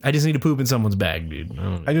 I just need to poop in someone's bag, dude.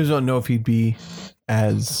 I just don't know if he'd be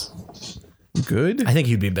as good. I think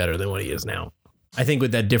he'd be better than what he is now. I think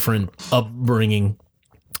with that different upbringing,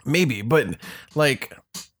 Maybe, but like,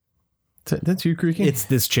 that's you creaking. it's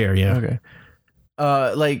this chair, yeah. Okay.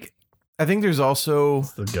 Like, I think there's also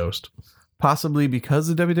It's the ghost. possibly because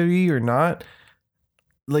of WWE or not,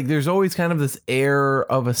 like there's always kind of this air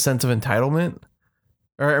of a sense of entitlement,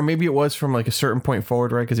 or maybe it was from like a certain point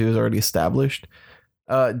forward, right? Because he was already established.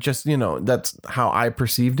 Just, you know, that's how I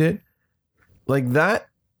perceived it. Like that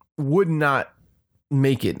would not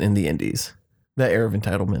make it in the indies, that air of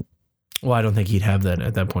entitlement. Well, I don't think he'd have that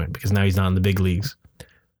at that point because now he's not in the big leagues.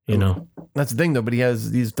 You know, That's the thing though, but he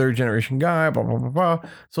has these third generation guy, blah, blah, blah, blah.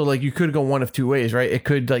 So like you could go one of two ways, right? It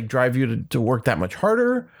could like drive you to work that much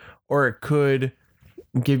harder, or it could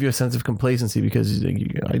give you a sense of complacency because like,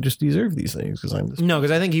 I just deserve these things because I'm this. no,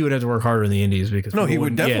 because I think he would have to work harder in the indies because No, he people would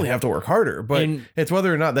wouldn't- definitely yeah. have to work harder, but And- it's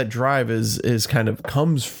whether or not that drive is kind of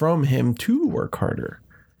comes from him to work harder.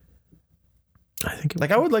 I think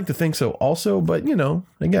Like I would like to think so also, but you know,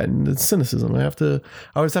 again, it's cynicism. I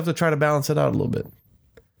always have to try to balance it out a little bit.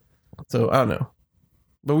 So I don't know.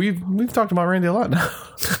 But we've talked about Randy a lot now.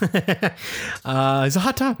 It's a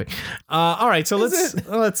hot topic. All right, so let's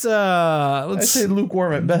I'd say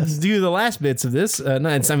lukewarm at best. do the last bits of this. Not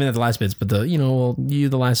not the last bits, but we'll do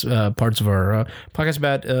the last parts of our podcast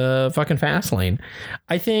about fucking Fastlane.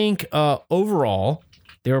 I think overall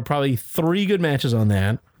there were probably 3 good matches on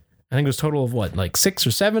that. I think it was a total of what, like 6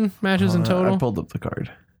 or 7 matches in total. I pulled up the card.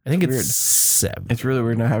 I think it's weird. 7. It's really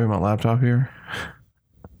weird not having my laptop here.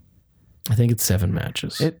 I think it's 7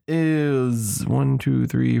 matches. It is 1, 2,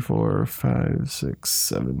 3, 4, 5, 6,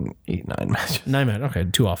 7, 8, 9 matches. 9 matches. Okay,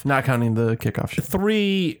 2 off. Not counting the kickoff shit.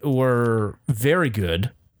 3 were very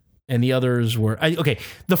good, and the others were okay.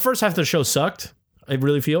 The first half of the show sucked. I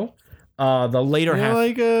really feel. The later half,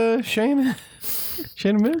 Like Shane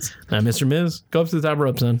and Miz? Mr. Miz, go up to the top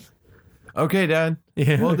rope, son. Okay, Dad.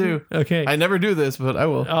 Yeah, Will do. Okay, I never do this, but I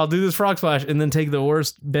will. I'll do this frog splash and then take the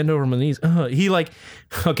worst bend over my knees.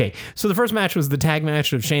 Okay. So the first match was the tag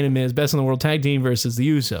match of Shane and Miz, best in the world tag team versus the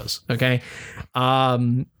Usos. Okay.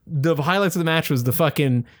 The highlights of the match was the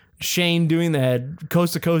fucking Shane doing that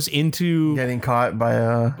coast to coast into. Getting caught by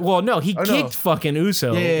a. Well, no, he no. kicked fucking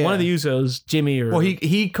Uso. Yeah. One of the Usos, Jimmy or. Well,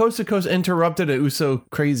 he coast to coast interrupted a Uso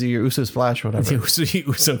crazy or Uso splash, whatever.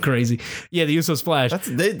 Uso crazy. Yeah, the Uso splash.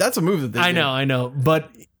 That's a move that they I did. know.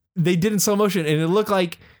 But they did in slow motion and it looked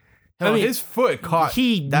like. Hell, his foot caught.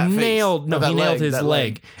 He that face. nailed. No, Or that he nailed leg, his that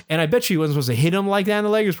leg. And I bet you he wasn't supposed to hit him like that in the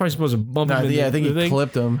leg. He was probably supposed to bump him. In Yeah, I the think he thing.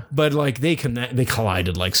 clipped him. But like they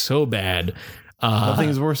collided like so bad.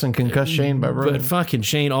 Nothing's worse than concussed Shane by Roman. But fucking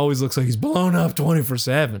Shane always looks like he's blown up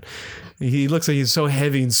 24/7. He looks like he's so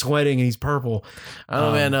heavy and sweating and he's purple. I don't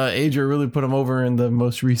know, man. Adria really put him over in the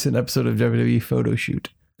most recent episode of WWE photo shoot.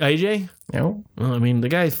 AJ? No, Well, I mean, the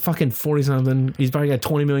guy's fucking 40 something. He's probably got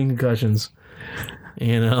 20 million concussions.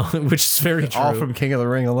 Which is very true. all from King of the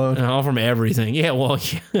Ring alone. All from everything. Yeah, well,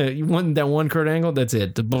 yeah, you want that one Kurt Angle? That's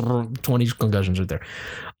it. The 20 concussions right there.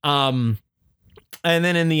 And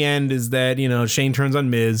then in the end is that, Shane turns on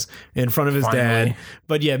Miz in front of his Finally. dad.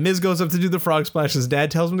 But yeah, Miz goes up to do the frog splash. His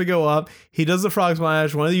dad tells him to go up. He does the frog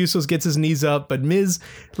splash. One of the Usos gets his knees up. But Miz,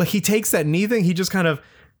 like, he takes that knee thing. He just kind of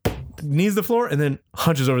knees the floor and then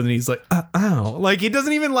hunches over the knees like, ow. Like, he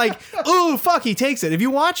doesn't even like, ooh, fuck, he takes it. If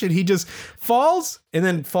you watch it, he just falls and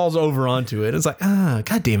then falls over onto it. It's like,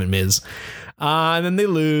 God damn it, Miz. And then they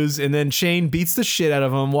lose, and then Shane beats the shit out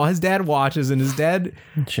of him while his dad watches, and his dad,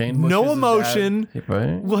 Shane no pushes his emotion. dad.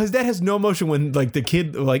 Right? Well, his dad has no emotion when, like, the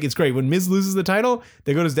kid, like, it's great. When Miz loses the title,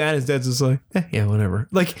 they go to his dad, his dad's just like, yeah, whatever.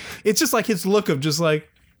 Like, it's just like his look of just like,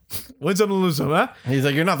 Win some, lose some, huh? He's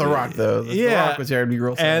like, you're not The Rock, though. The Rock was here to be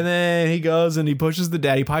real sad. And then he goes and he pushes the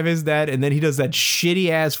dad. He pie faces dad, and then he does that shitty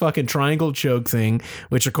ass fucking triangle choke thing,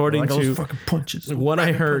 which according to fucking punches. what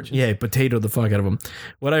I heard, potato the fuck out of him.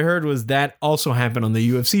 What I heard was that also happened on the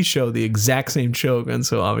UFC show, the exact same choke, and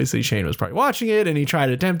so obviously Shane was probably watching it, and he tried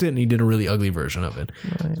to attempt it, and he did a really ugly version of it.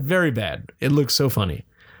 Right. Very bad. It looks so funny.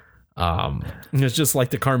 It's just like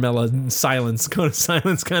the Carmella silence, go to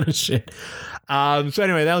silence kind of shit. So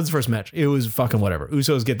anyway, that was the first match. It was fucking whatever.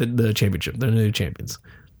 Usos get the championship. They're the new champions.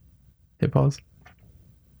 Hit pause.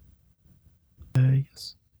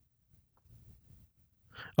 Yes.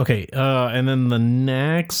 Okay, and then the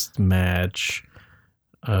next match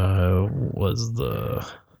was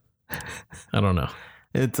I don't know.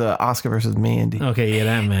 It's Asuka versus Mandy. Okay, yeah,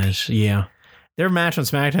 that match. Yeah. Their match on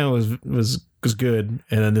SmackDown was good,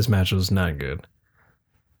 and then this match was not good.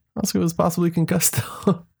 Asuka was possibly concussed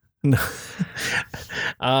though. No.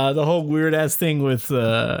 The whole weird ass thing with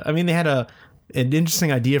they had an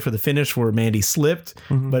interesting idea for the finish where Mandy slipped,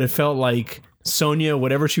 but it felt like Sonya,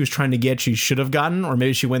 whatever she was trying to get, she should have gotten, or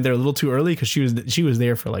maybe she went there a little too early because she was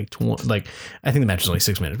there for I think the match was only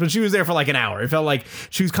 6 minutes, but she was there for like an hour. It felt like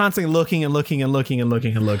she was constantly looking and looking and looking and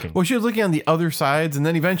looking and looking. Well, she was looking on the other sides, and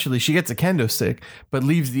then eventually she gets a kendo stick, but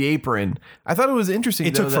leaves the apron. I thought it was interesting.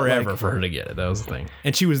 It took forever for her to get it. That was the thing,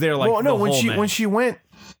 and she was there like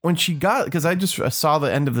when she got, because I just saw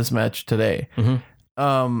the end of this match today.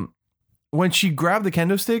 When she grabbed the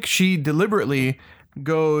kendo stick, she deliberately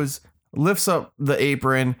lifts up the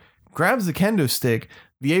apron, grabs the kendo stick.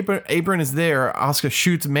 The apron is there. Asuka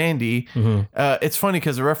shoots Mandy. It's funny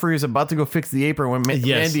because the referee is about to go fix the apron when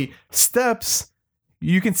Mandy steps.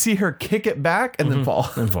 You can see her kick it back and then fall.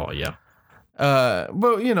 Yeah. But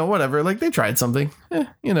whatever. Like, they tried something.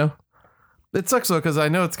 It sucks though, because I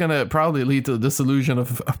know it's gonna probably lead to the disillusion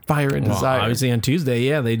of Fire and Desire. Obviously on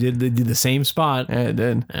Tuesday, they did the same spot. Yeah, it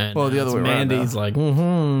did. And the other way around. Mandy's like,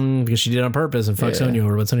 because she did it on purpose and fuck Sonya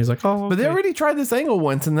over. But Sonya's like, oh, okay. But they already tried this angle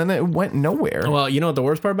once and then it went nowhere. Well, you know what the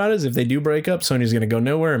worst part about it is? If they do break up, Sonya's gonna go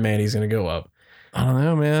nowhere and Mandy's gonna go up. I don't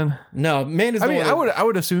know, man. No, Mandy's. I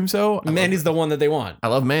would assume so. Mandy's the one that they want. I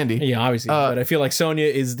love Mandy. Yeah, obviously. But I feel like Sonya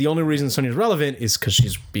is the only reason Sonya's relevant is because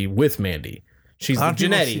she's with Mandy. She's the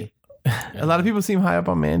Jannetty. A lot of people seem high up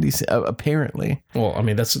on Mandy, apparently. Well, I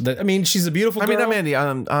mean, she's a beautiful girl. I mean, not Mandy,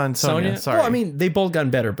 on Sonya. Sorry. Well, I mean, they both gotten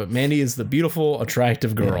better, but Mandy is the beautiful,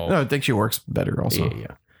 attractive girl. Yeah. No, I think she works better also.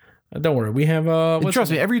 Yeah. Don't worry, we have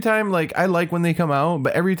trust me, every time, I like when they come out,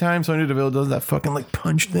 but every time Sonya Deville does that fucking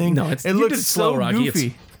punch thing, it looks so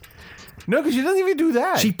goofy. No, because she doesn't even do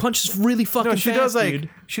that. She punches really fucking fast, dude.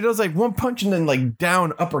 She does one punch and then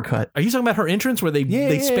down uppercut. Are you talking about her entrance where they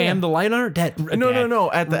spam the light on her?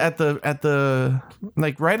 No. At the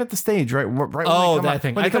right at the stage, right. That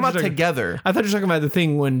thing. When they come out together. I thought you were talking about the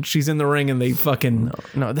thing when she's in the ring and they fucking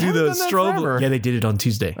no, do the strobe. Yeah, they did it on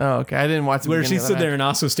Tuesday. Oh, okay. I didn't watch. Where she stood there and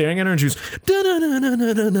also staring at her and she was.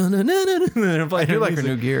 I do like her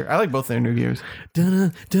new gear. I like both their new gears.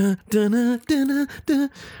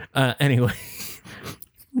 Anyway,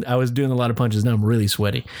 I was doing a lot of punches. Now I'm really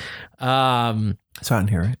sweaty. It's hot in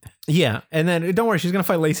here, right? Yeah, and then don't worry, she's gonna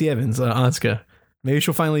fight Lacey Evans, Asuka. Maybe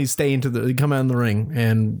she'll finally come out in the ring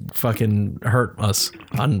and fucking hurt us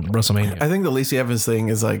on WrestleMania. I think the Lacey Evans thing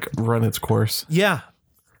is run its course. Yeah.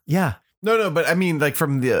 No, but I mean,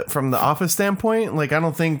 from the Office standpoint, I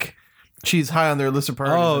don't think she's high on their list of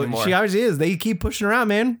priorities anymore. She obviously is. They keep pushing her out,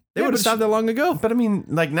 man. They would have stopped that long ago. But I mean,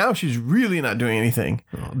 now she's really not doing anything.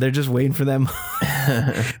 They're just waiting for them.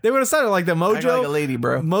 They would have started the Mojo. Act like a lady,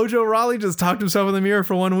 bro. Mojo Rawley just talked himself in the mirror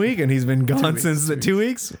for 1 week, and he's been gone since the 2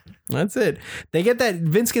 weeks. That's it. They get that.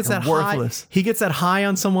 Vince gets that worthless. He gets that high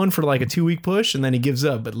on someone for a 2-week push, and then he gives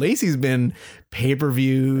up. But Lacey's been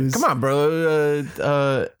pay-per-views. Come on, bro.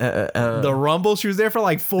 The Rumble. She was there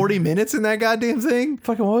for 40 minutes in that goddamn thing.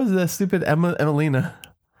 Fucking what was that stupid Emelina?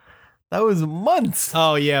 That was months.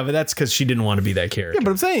 Oh, yeah, but that's because she didn't want to be that character. Yeah,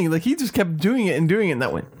 but I'm saying, he just kept doing it, and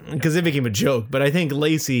that went. Because it became a joke. But I think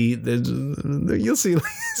Lacey, you'll see,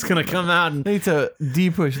 Lacey's going to come out and. They need to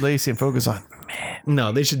de-push Lacey and focus on man.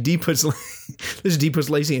 No, they should de-push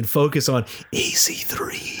Lacey and focus on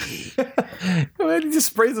EC3. Man, he just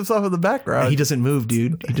sprays himself in the background. He doesn't move,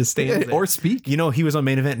 dude. He just stands there. Or speak. You know, he was on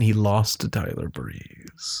Main Event and he lost to Tyler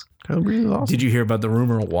Breeze. Tyler Breeze is awesome. Did you hear about the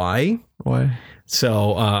rumor why? Why?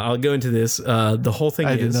 So I'll go into this. The whole thing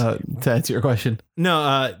is... I did not, to answer your question.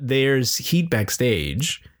 No, there's heat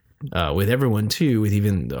backstage with everyone too, with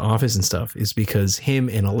even the Office and stuff, is because him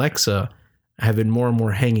and Alexa have been more and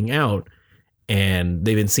more hanging out, and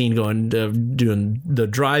they've been seen going doing the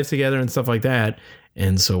drive together and stuff like that.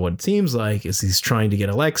 And so what it seems like is he's trying to get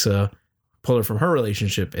Alexa pull her from her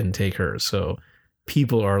relationship and take her. So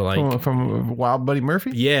people are like, from Wild Buddy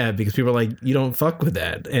Murphy. yeah, because people are like, you don't fuck with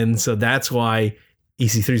that, and so that's why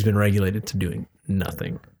EC3's been regulated to doing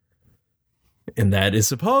nothing, and that is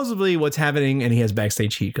supposedly what's happening. And he has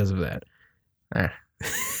backstage heat because of that.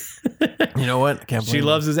 You know what? Can't blame She him.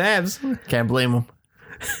 loves his abs. Can't blame him.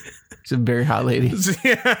 She's a very hot lady.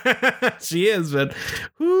 She is, but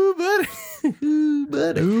ooh, buddy, ooh,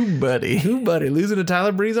 buddy, Ooh, buddy. ooh, buddy, losing to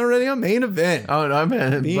Tyler Breeze already on main event. Oh no, I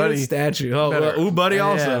meant Being buddy. a statue. Oh, Better- well, ooh, buddy,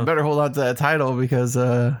 also. Yeah, better hold on to that title because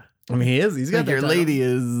I mean, he is. He's I got think that your title. lady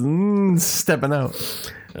is stepping out.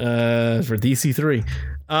 For DC3.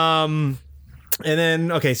 And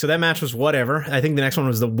then okay, so that match was whatever. I think the next one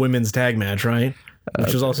was the women's tag match, right?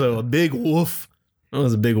 Which was also a big woof. That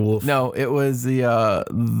was a big woof. No, it was the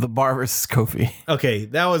Bar versus Kofi. Okay,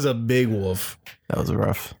 that was a big woof. That was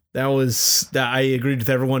rough. I agreed with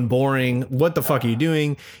everyone. Boring. What the fuck are you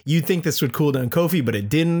doing? You'd think this would cool down Kofi, but it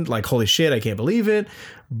didn't. Like, holy shit, I can't believe it.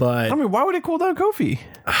 But I mean, why would it cool down Kofi?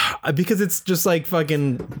 because it's just like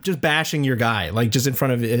fucking just bashing your guy, like just in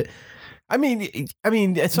front of it. I mean,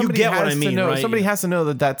 somebody get what has I mean, to know. right? Somebody has to know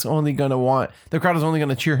that that's only going to the crowd is only going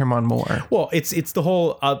to cheer him on more. Well, it's the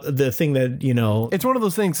whole the thing that, you know, It's one of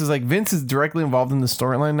those things. Is like Vince is directly involved in the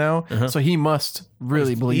storyline now, so he must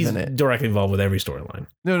really believe he's in it. directly involved with every storyline.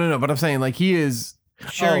 No. But I'm saying like he is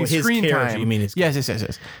sharing his screen character, time. you mean his yes.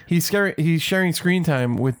 He's sharing screen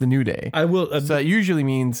time with the New Day. I will. So that usually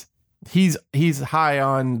means he's high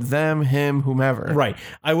on them, him, whomever. Right.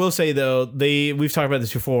 I will say though, we've talked about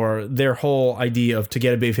this before. Their whole idea of to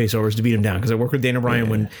get a babyface over is to beat him down. Because I worked with Dana Bryan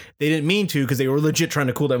when they didn't mean to, because they were legit trying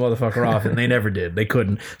to cool that motherfucker off, and they never did. They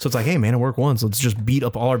couldn't. So it's like, hey man, it worked once. Let's just beat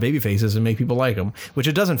up all our babyfaces and make people like them. Which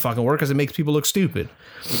it doesn't fucking work because it makes people look stupid.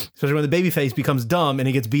 Especially when the babyface becomes dumb and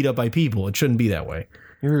he gets beat up by people. It shouldn't be that way.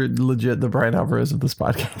 You're legit the Brian Alvarez of this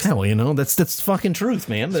podcast. Yeah, well, you know, that's fucking truth,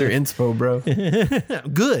 man. It's your inspo, bro.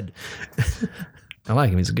 Good. I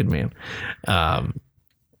like him. He's a good man.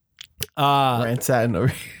 Rant Satin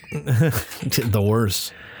over The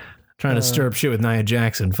worst. Trying to stir up shit with Nia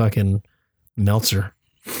Jackson, fucking Meltzer.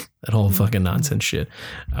 That whole fucking nonsense shit.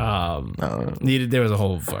 There was a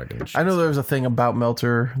whole fucking shit. I know there was a thing about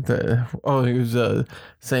Meltzer that he was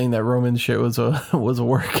saying that Roman shit was a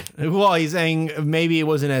work. Well, he's saying maybe it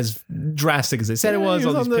wasn't as drastic as they said it was. He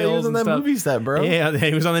All was these on he pills was on and that stuff. movie set, bro. Yeah,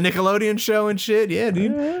 he was on the Nickelodeon show and shit. Yeah,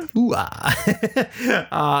 dude. Ooh,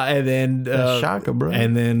 ah. And then Shaka, bro.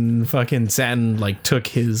 And then fucking Satin like took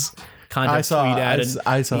his contact tweet out.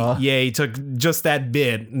 I saw. He took just that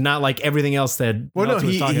bit, not like everything else that Meltzer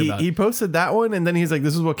was talking about. He posted that one, and then he's like,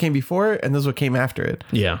 "This is what came before it, and this is what came after it."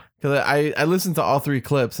 Yeah. Because I listened to all three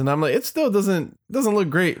clips, and I'm like, it still doesn't look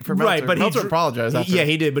great for Meltzer. Right, but Meltzer apologized. After. Yeah,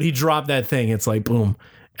 he did, but he dropped that thing. It's like boom,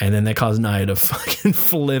 and then that caused Nia to fucking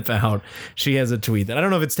flip out. She has a tweet that I don't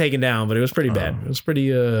know if it's taken down, but it was pretty bad. It was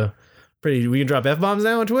pretty. We can drop F-bombs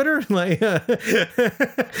now on Twitter. Like,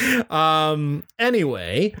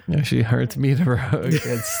 anyway, Yeah, she hurts me to her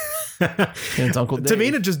against Uncle Dave.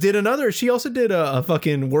 Tamina just did another. She also did a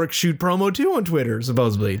fucking work shoot promo too on Twitter.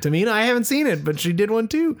 Supposedly, Tamina, I haven't seen it, but she did one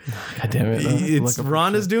too. God damn it! It's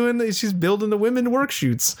Ronda's doing. She's building the women work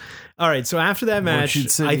shoots. All right, so after that match,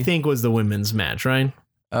 Shoot City. I think was the women's match, right?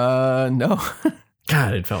 No.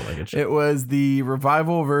 God, it felt like it. It was the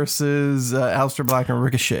Revival versus Aleister Black and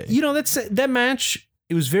Ricochet. You know, that match.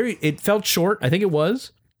 It felt short. I think it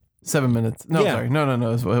was 7 minutes. No, Yeah. sorry.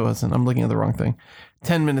 No. It wasn't. I'm looking at the wrong thing.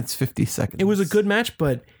 10 minutes, 50 seconds. It was a good match,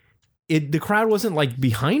 but the crowd wasn't like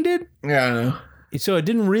behind it. Yeah, I know. So it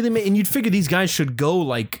didn't really make, and you'd figure these guys should go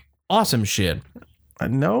like awesome shit.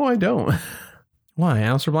 No, I don't. Why?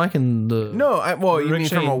 Aleister Black and the... No, you mean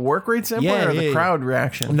Ricochet. from a work rate standpoint Yeah, or the yeah. crowd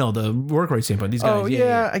reaction? No, the work rate standpoint. These guys. Oh,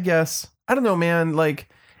 yeah, I guess. I don't know, man. Like,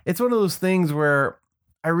 it's one of those things where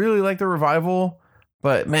I really like the Revival,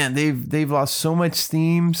 but man, they've lost so much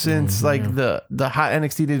steam since like the hot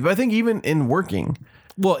NXT days. But I think even in working.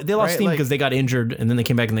 Well, they lost Right, steam like- because they got injured and then they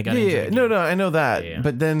came back and they got injured. Yeah, again. no, I know that. Yeah.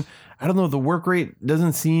 But then I don't know, the work rate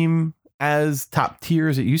doesn't seem as top tier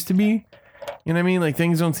as it used to be. You know what I mean? Like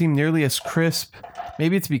things don't seem nearly as crisp.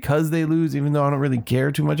 Maybe it's because they lose, even though I don't really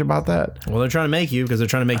care too much about that. Well, they're trying to make you because they're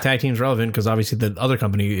trying to make tag teams relevant because obviously the other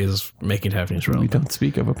company is making tag teams We relevant. don't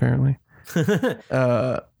speak of, apparently.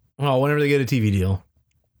 Well, whenever they get a TV deal.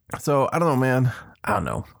 So I don't know, man. I don't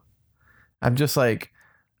know. I'm just like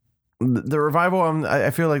the Revival. I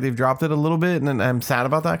feel like they've dropped it a little bit, and then I'm sad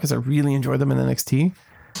about that because I really enjoyed them in NXT.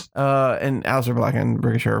 And Aleister Black and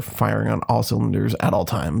Ricochet are firing on all cylinders at all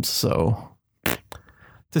times. So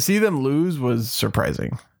to see them lose was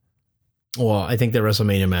surprising. Well, I think that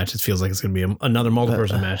WrestleMania match, it feels like it's going to be another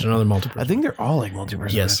multi-person match, another multi-person. I think they're all like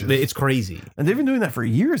multi-person Yes, matches. it's crazy. And they've been doing that for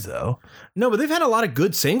years, though. No, but they've had a lot of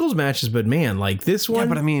good singles matches, but man, like this one. Yeah,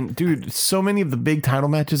 but I mean, dude, so many of the big title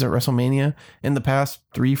matches at WrestleMania in the past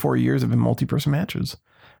 3-4 years have been multi-person matches.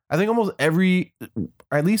 I think almost at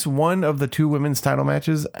least one of the 2 women's title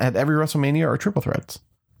matches at every WrestleMania are triple threats.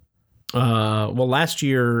 Well, last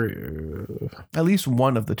year At least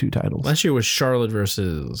one of the 2 titles. was Charlotte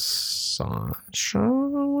versus Sasha,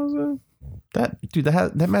 was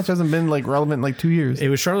That match hasn't been like relevant in like 2 years. it? It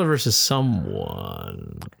was Charlotte versus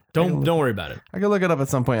someone. Don't worry about it. I can look it up at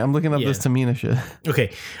some point. I'm looking up Yeah. this Tamina shit.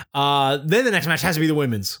 Okay. Then the next match has to be the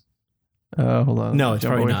women's. Hold on. No, it's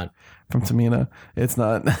Jump probably away not. from Tamina. It's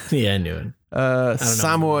not. Yeah, I knew it.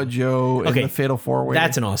 Samoa Joe in the Fatal 4-Way.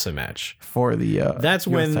 That's an awesome match. for the That's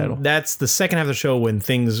US when title. that's the second half of the show when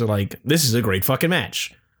things are like, this is a great fucking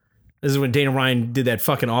match. This is when Dana Bryan did that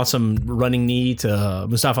fucking awesome running knee to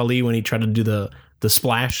Mustafa Ali when he tried to do the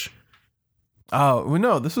splash. Oh well,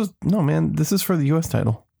 no, this is for the US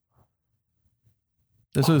title.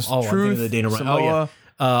 This was I'm thinking Truth, of the Dana Bryan. Samoa.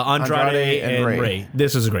 Andrade and Ray. Ray.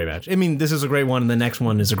 This is a great match. I mean, this is a great one, and the next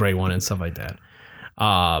one is a great one, and stuff like that.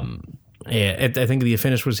 Yeah, I think the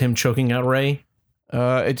finish was him choking out Ray.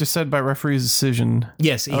 It just said by referee's decision.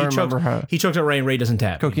 Yes, he choked out Ray, and Ray doesn't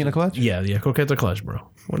tap. Coquina clutch? Yeah, croqueta clutch, bro.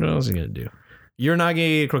 What else is he gonna do? You're not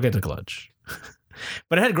gay croqueta clutch.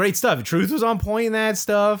 But it had great stuff. Truth was on point in that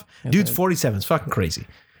stuff. Dude's 47. It's fucking crazy.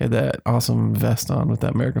 He had that awesome vest on with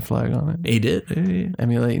that American flag on it. He did.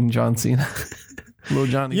 Emulating John Cena. Little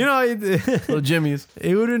Johnny. You know, Little Jimmy's.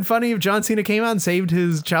 it would have been funny if John Cena came out and saved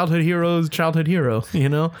his childhood hero, you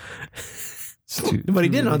know? But he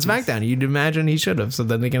didn't on SmackDown. You'd imagine he should have, so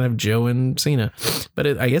then they can have Joe and Cena. But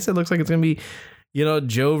I guess it looks like it's going to be,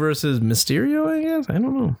 Joe versus Mysterio, I guess. I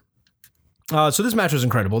don't know. So this match was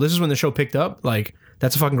incredible. This is when the show picked up. Like,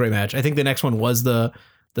 that's a fucking great match. I think the next one was the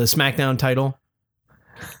SmackDown title.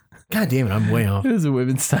 God damn it, I'm way off. It was a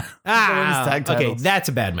women's tag. Okay, titles. that's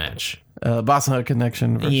a bad match. Boston Hut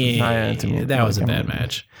Connection versus Nia and Tamina. That was a bad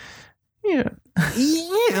match. Yeah.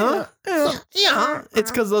 Yeah.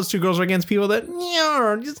 It's because those two girls are against people that,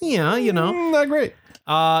 Not great.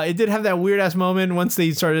 It did have that weird ass moment once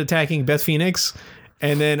they started attacking Beth Phoenix.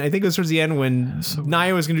 And then I think it was towards the end when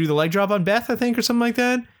Nia was going to do the leg drop on Beth, I think, or something like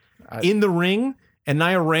that, in the ring. And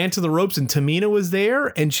Nia ran to the ropes and Tamina was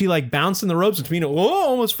there and she like bounced in the ropes and Tamina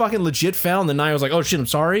almost fucking legit fell. And then Nia was like, oh shit, I'm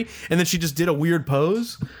sorry. And then she just did a weird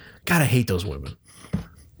pose. God, I hate those women.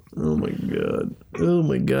 Oh my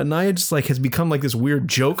God. Nia just like has become like this weird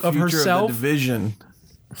joke of herself. Of the division.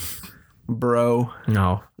 Bro.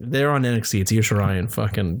 No, they're on NXT. It's Io Shirai and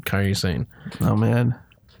fucking Kairi Sane. Oh man.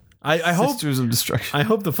 I hope Sisters of Destruction. I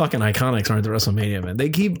hope the fucking Iconics aren't the WrestleMania, man.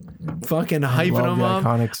 They keep fucking hyping love them the up.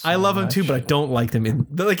 Iconics so I love them too, much. but I don't like them in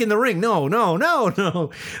the ring. No.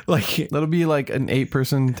 Like, That'll be like an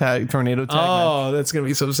 8-person tornado tag match. oh, that's gonna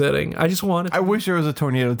be so upsetting. I just want it. I wish there was a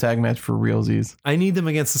tornado tag match for realsies. I need them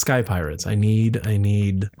against the Sky Pirates. I need.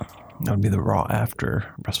 That would be the Raw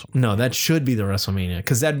after WrestleMania. No, that should be the WrestleMania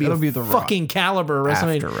because that'd be the Raw fucking caliber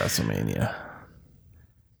WrestleMania. After WrestleMania.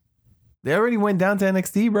 They already went down to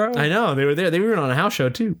NXT, bro. I know they were there. They were on a house show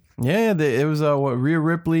too. Yeah, it was Rhea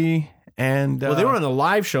Ripley and Well, they were on the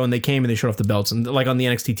live show and they came and they showed off the belts and like on the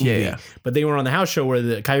NXT TV. Yeah. But they were on the house show where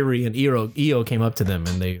the Kyrie and Io came up to them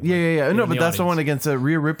and they. Yeah. No, in but that's the audience. one against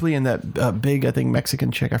Rhea Ripley and that big, I think,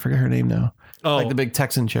 Mexican chick. I forget her name now. Oh, Like the big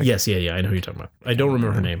Texan chick. yes, yeah. I know who you're talking about. I don't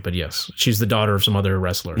remember her name, but yes, she's the daughter of some other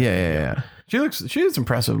wrestler. Yeah. She is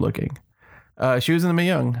impressive looking. She was in the Mae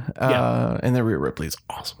Young. And then Rhea Ripley is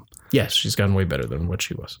awesome. Yes, she's gotten way better than what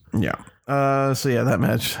she was. Yeah. So yeah, that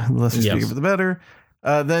match. Let's just speak for the better.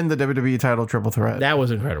 Then the WWE title triple threat, That was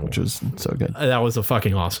incredible. which was so good. That was a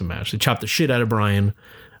fucking awesome match. They chopped the shit out of Bryan.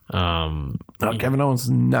 Kevin Owens is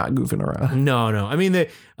not goofing around. No. I mean,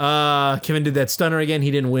 Kevin did that stunner again. He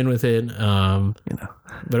didn't win with it.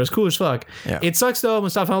 But it was cool as fuck. Yeah. It sucks though.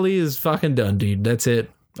 Mustafa Ali is fucking done, dude. That's it.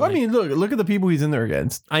 I mean, look at the people he's in there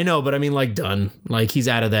against. I know, but I mean, like done. Like he's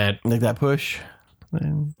out of that. Like that push.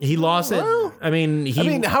 He lost it. I mean,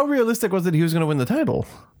 how realistic was it he was going to win the title?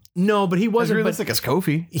 no, but he As wasn't. realistic as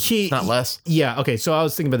Kofi. He Not less. Yeah. Okay. So I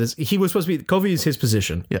was thinking about this. He was supposed to be Kofi is his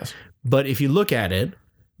position. Yes. But if you look at it,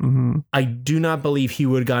 I do not believe he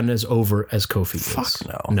would have gotten as over as Kofi is. Fuck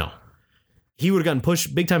no. No. He would have gotten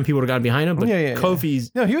pushed big time. People would have gotten behind him. But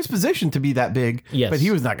Kofi's, No, he was positioned to be that big. Yes. But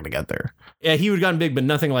he was not going to get there. yeah, he would have gotten big, but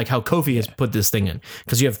nothing like how Kofi has put this thing in.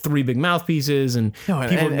 Because you have 3 big mouthpieces and people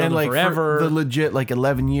have known him like forever. for the legit like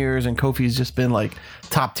 11 years, and Kofi's just been like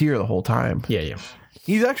top tier the whole time. yeah.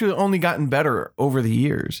 He's actually only gotten better over the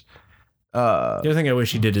years. The other thing I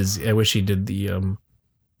wish he did is the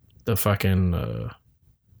fucking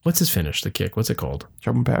what's his finish? The kick. What's it called?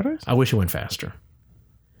 Trouble in Paradise? I wish it went faster.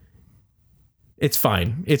 It's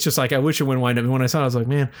fine. It's just like I wish it wouldn't wind up. When I saw it, I was like,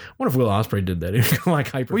 man, what if Will Ospreay did that? Like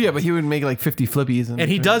hyper. Well, yeah, but he would make like 50 flippies. And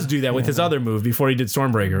he does do that with his other move before he did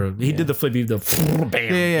Stormbreaker. He did the flippy, the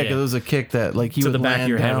bam. Yeah, because it was a kick that like he to would the back of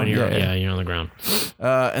your head when you're you're on the ground.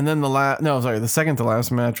 And then the second to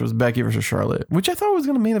last match was Becky versus Charlotte, which I thought was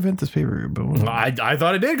going to main event this pay-per-view. But I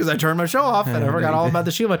thought it did because I turned my show off and I forgot all about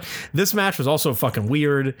the Shield match. This match was also fucking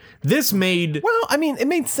weird. This made... Well, I mean, it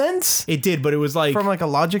made sense. It did, but it was like... From like a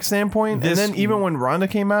logic standpoint. And then even when Ronda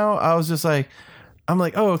came out, I was just like... I'm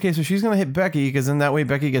like, oh, okay, so she's going to hit Becky because then that way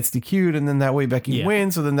Becky gets DQ'd and then that way Becky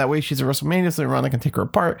wins. So then that way she's at WrestleMania so Ronda can take her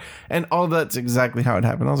apart. And all that's exactly how it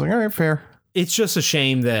happened. I was like, all right, fair. It's just a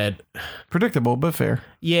shame that... Predictable, but fair.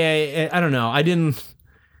 Yeah, I don't know.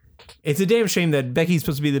 It's a damn shame that Becky's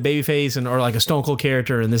supposed to be the babyface or like a Stone Cold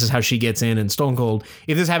character and this is how she gets in. And Stone Cold,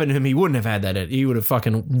 if this happened to him, he wouldn't have had that. He would have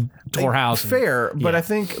fucking tore house. Fair, but I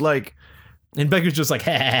think like... And Becky's just like,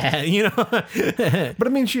 you know. But I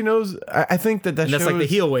mean, she knows. I think that that's shows, like the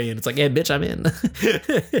heel way, and it's like, yeah, bitch, I'm in.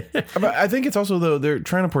 But I think it's also though they're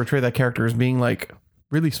trying to portray that character as being like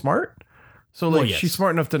really smart. So like she's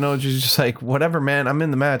smart enough to know she's just like, whatever, man, I'm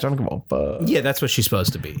in the match. I don't give a fuck. Yeah, that's what she's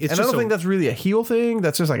supposed to be. And I don't think that's really a heel thing.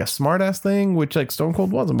 That's just like a smart ass thing, which like Stone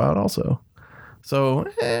Cold was about also. So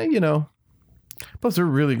you know. Plus, they're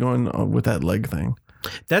really going with that leg thing.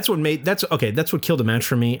 That's what killed the match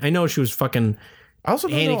for me. I know she was fucking. I also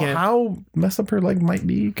don't know how messed up her leg might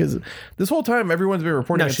be because this whole time everyone's been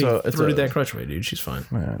reporting. No, she threw that crutch away, dude. She's fine.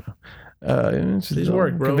 I know. She's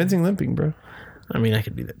work, bro. Convincing limping, bro. I mean, I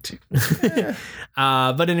could be that too.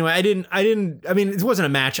 But anyway, I didn't. I mean, it wasn't a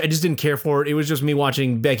match. I just didn't care for it. It was just me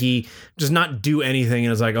watching Becky just not do anything, and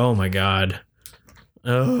I was like, oh my god.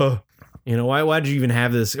 You know, why did you even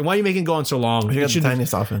have this? And why are you making it go on so long? You got the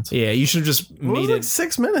tiniest offense. Yeah, you should have just made it. Like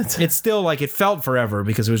 6 minutes. It's still like it felt forever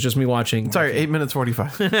because it was just me watching. Sorry, 8 minutes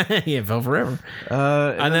 45. Yeah, it felt forever.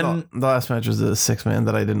 And then the last match was the 6-man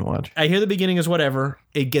that I didn't watch. I hear the beginning is whatever.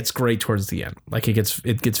 It gets great towards the end. Like it gets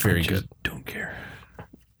very good. Don't care.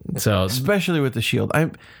 So especially with the Shield,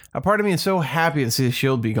 a part of me is so happy to see the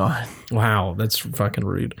Shield be gone. Wow, that's fucking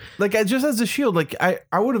rude. Like just as the Shield, like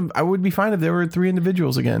I would be fine if there were 3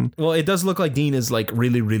 individuals again. Well, it does look like Dean is like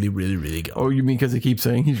really, really, really, really good. Oh, you mean because they keep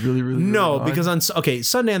saying he's really, really? No, really because on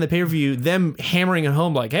Sunday on the pay-per-view, them hammering it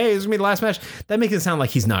home like, "Hey, this is gonna be the last match." That makes it sound like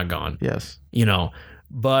he's not gone. Yes, you know.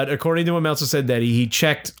 But according to what Meltzer said, that he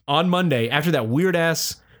checked on Monday after that weird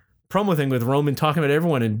ass promo thing with Roman talking about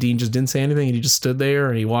everyone, and Dean just didn't say anything, and he just stood there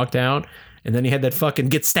and he walked out. And then he had that fucking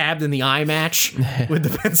get stabbed in the eye match with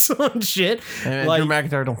the pencil and shit. And like, Drew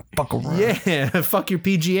McIntyre don't fuck around. Yeah, fuck your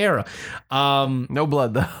PG era. No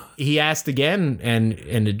blood though. He asked again,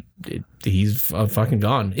 and he's fucking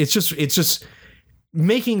gone. It's just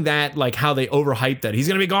making that like how they overhype that he's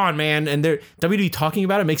gonna be gone, man. And they're WWE talking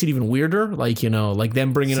about it makes it even weirder. Like, you know, like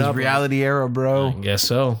them bringing it up. Reality era, bro. I guess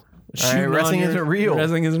so. Wrestling isn't real.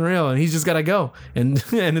 Wrestling isn't real, and he's just gotta go. And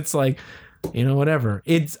it's like, you know, whatever.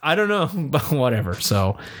 I don't know, but whatever.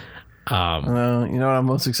 So, you know what I'm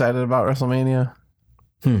most excited about WrestleMania?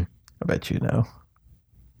 I bet you know.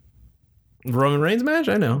 Roman Reigns match?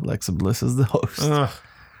 I know. Alexa Bliss is the host.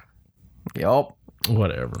 Yup.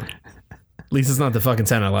 Whatever. At least it's not the fucking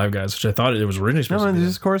Saturday Night Live guys, which I thought it was originally supposed to be. No,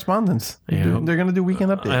 it's just correspondence. Yeah. They're going to do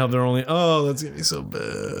weekend update. I hope they're only... Oh, that's going to be so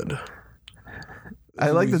bad.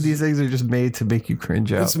 I like that these things are just made to make you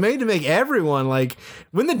cringe out. It's made to make everyone like.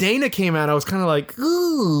 When the Dana came out, I was kind of like,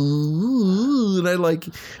 ooh, and I like.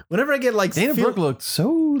 Whenever I get like Dana Brooke looked so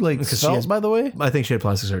like svelte, by the way. I think she had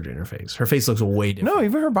plastic surgery in her face. Her face looks way different. No,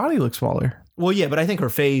 even her body looks smaller. Well, yeah, but I think her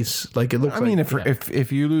face, like it looks. I mean,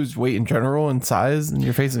 if you lose weight in general and size, then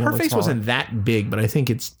your face is gonna her look face smaller. Wasn't that big, but I think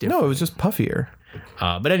it's different. No, it was just puffier.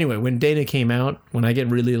 But anyway, when Dana came out, when I get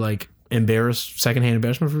really like. Embarrassed, secondhand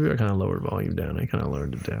embarrassment for you. I kind of lowered volume down. I kind of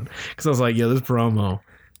lowered it down because I was like, "Yo, this promo,"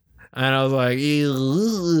 and I was like,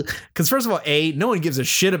 "Because first of all, no one gives a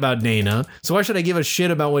shit about Dana, so why should I give a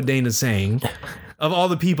shit about what Dana's saying?" Of all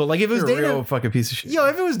the people, like if it was You're Dana, a real fucking piece of shit. Yo,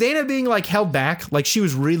 if it was Dana being like held back, like she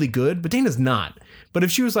was really good, but Dana's not. But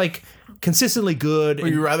if she was like consistently good,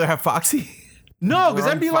 would you rather have Foxy? No,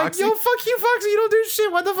 because I'd be Foxy? Like, "Yo, fuck you, Foxy! You don't do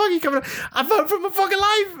shit. What the fuck are you coming? I fought for my fucking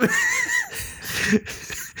life."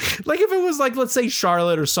 Like if it was like, let's say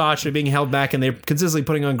Charlotte or Sasha being held back and they're consistently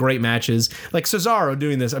putting on great matches, like Cesaro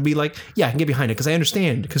doing this, I'd be like, yeah, I can get behind it because I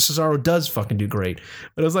understand because Cesaro does fucking do great.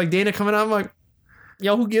 But it was like Dana coming out, I'm like,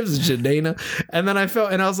 yo, who gives a shit, Dana? And then I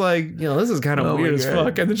was like, this is kind of weird as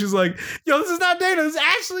fuck. And then she's like, yo, this is not Dana, this is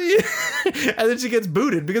Ashley. And then she gets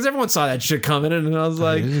booted because everyone saw that shit coming. And I was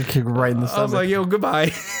like, kick right in the stomach. I was like, yo, goodbye.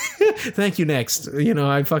 Thank you, next.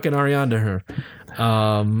 I fucking Ariana her.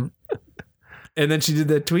 And then she did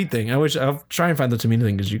that tweet thing. I'll try and find the Tamina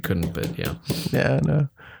thing because you couldn't, but yeah. Yeah, no.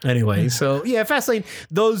 Anyway, so yeah, Fastlane,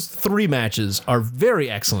 those 3 matches are very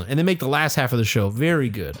excellent, and they make the last half of the show very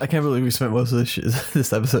good. I can't believe we spent most of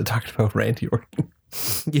this episode talking about Randy Orton.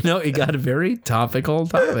 It got a very topical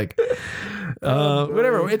topic.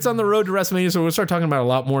 Whatever, it's on the road to WrestleMania, so we'll start talking about a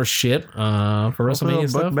lot more shit for WrestleMania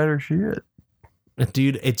stuff. Better shit.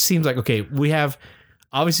 Dude, it seems like, okay, we have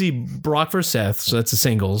obviously Brock versus Seth, so that's the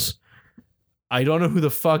singles. I don't know who the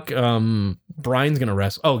fuck Brian's gonna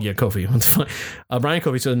wrestle. Oh yeah, Kofi. What the fuck? Brian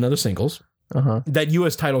Kofi, so another singles. That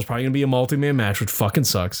U.S. title is probably gonna be a multi-man match, which fucking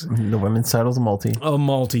sucks. The women's title's a multi.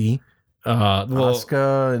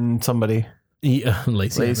 Asuka and somebody. Yeah,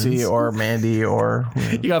 Lacey or Mandy or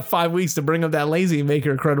you got 5 weeks to bring up that Lacey and make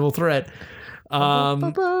her a credible threat. I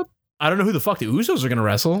don't know who the fuck the Usos are gonna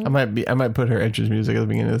wrestle. I might put her entrance music at the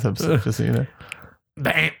beginning of this episode just so you know.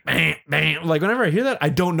 Bam, bam, bam. Like whenever I hear that, I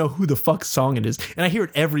don't know who the fuck song it is, and I hear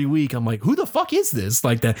it every week. I'm like, who the fuck is this?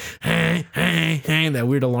 Like that, that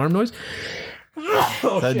weird alarm noise.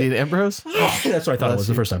 That Dean Ambrose? That's what I thought it was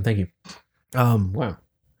the first time. Thank you. Wow.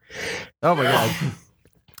 Oh my god.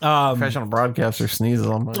 Professional broadcaster sneezes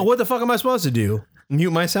on my. What the fuck am I supposed to do?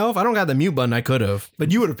 Mute myself? I don't got the mute button. I could have,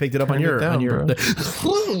 but you would have picked it up on your. Yeah,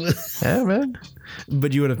 man.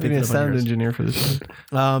 But you would have picked it up. A sound engineer for this.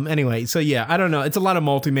 Anyway, so yeah, I don't know. It's a lot of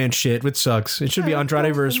multi-man shit, which sucks. It should be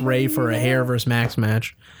Andrade versus Ray for a hair versus Max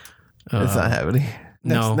match. It's not happening.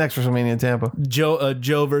 Next WrestleMania in Tampa.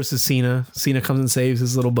 Joe versus Cena. Cena comes and saves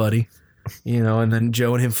his little buddy, and then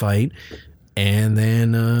Joe and him fight. And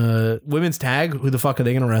then women's tag. Who the fuck are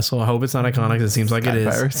they going to wrestle? I hope it's not Iconics. It seems like Sky it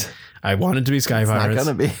is. Pirates. I want it to be Sky Pirates. It's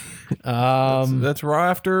not going to be. That's Raw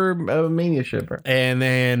after Mania shipper. And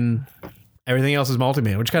then everything else is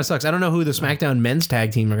multi-man, which kind of sucks. I don't know who the SmackDown men's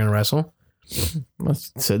tag team are going to wrestle.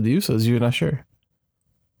 Said the Usos. You're not sure.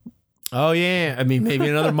 Oh, yeah. I mean, maybe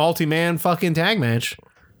another multi-man fucking tag match.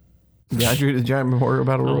 The Andre the Giant Memorial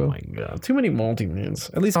Battle Royal. Oh my god, too many multi-mans.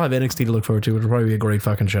 At least I'll have NXT to look forward to, which will probably be a great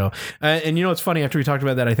fucking show. And it's funny, after we talked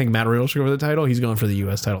about that, I think Matt Riddle should go for the title. He's going for the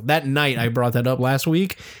US title. That night I brought that up last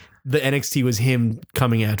week. The NXT was him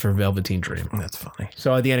coming at for Velveteen Dream. That's funny.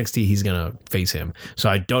 So at the NXT, he's gonna face him. So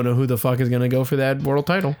I don't know who the fuck is gonna go for that world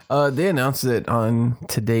title. They announced it on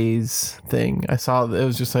today's thing. I saw it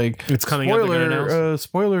was just like it's coming.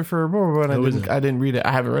 Spoiler for I didn't read it.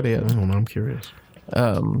 I haven't read it yet. I don't know. I'm curious.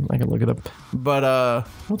 I can look it up, but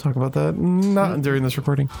we'll talk about that not during this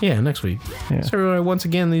recording. Yeah, next week. Yeah. So everybody, once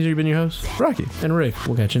again, these have been your hosts, Rocky and Rick.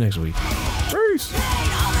 We'll catch you next week. Peace.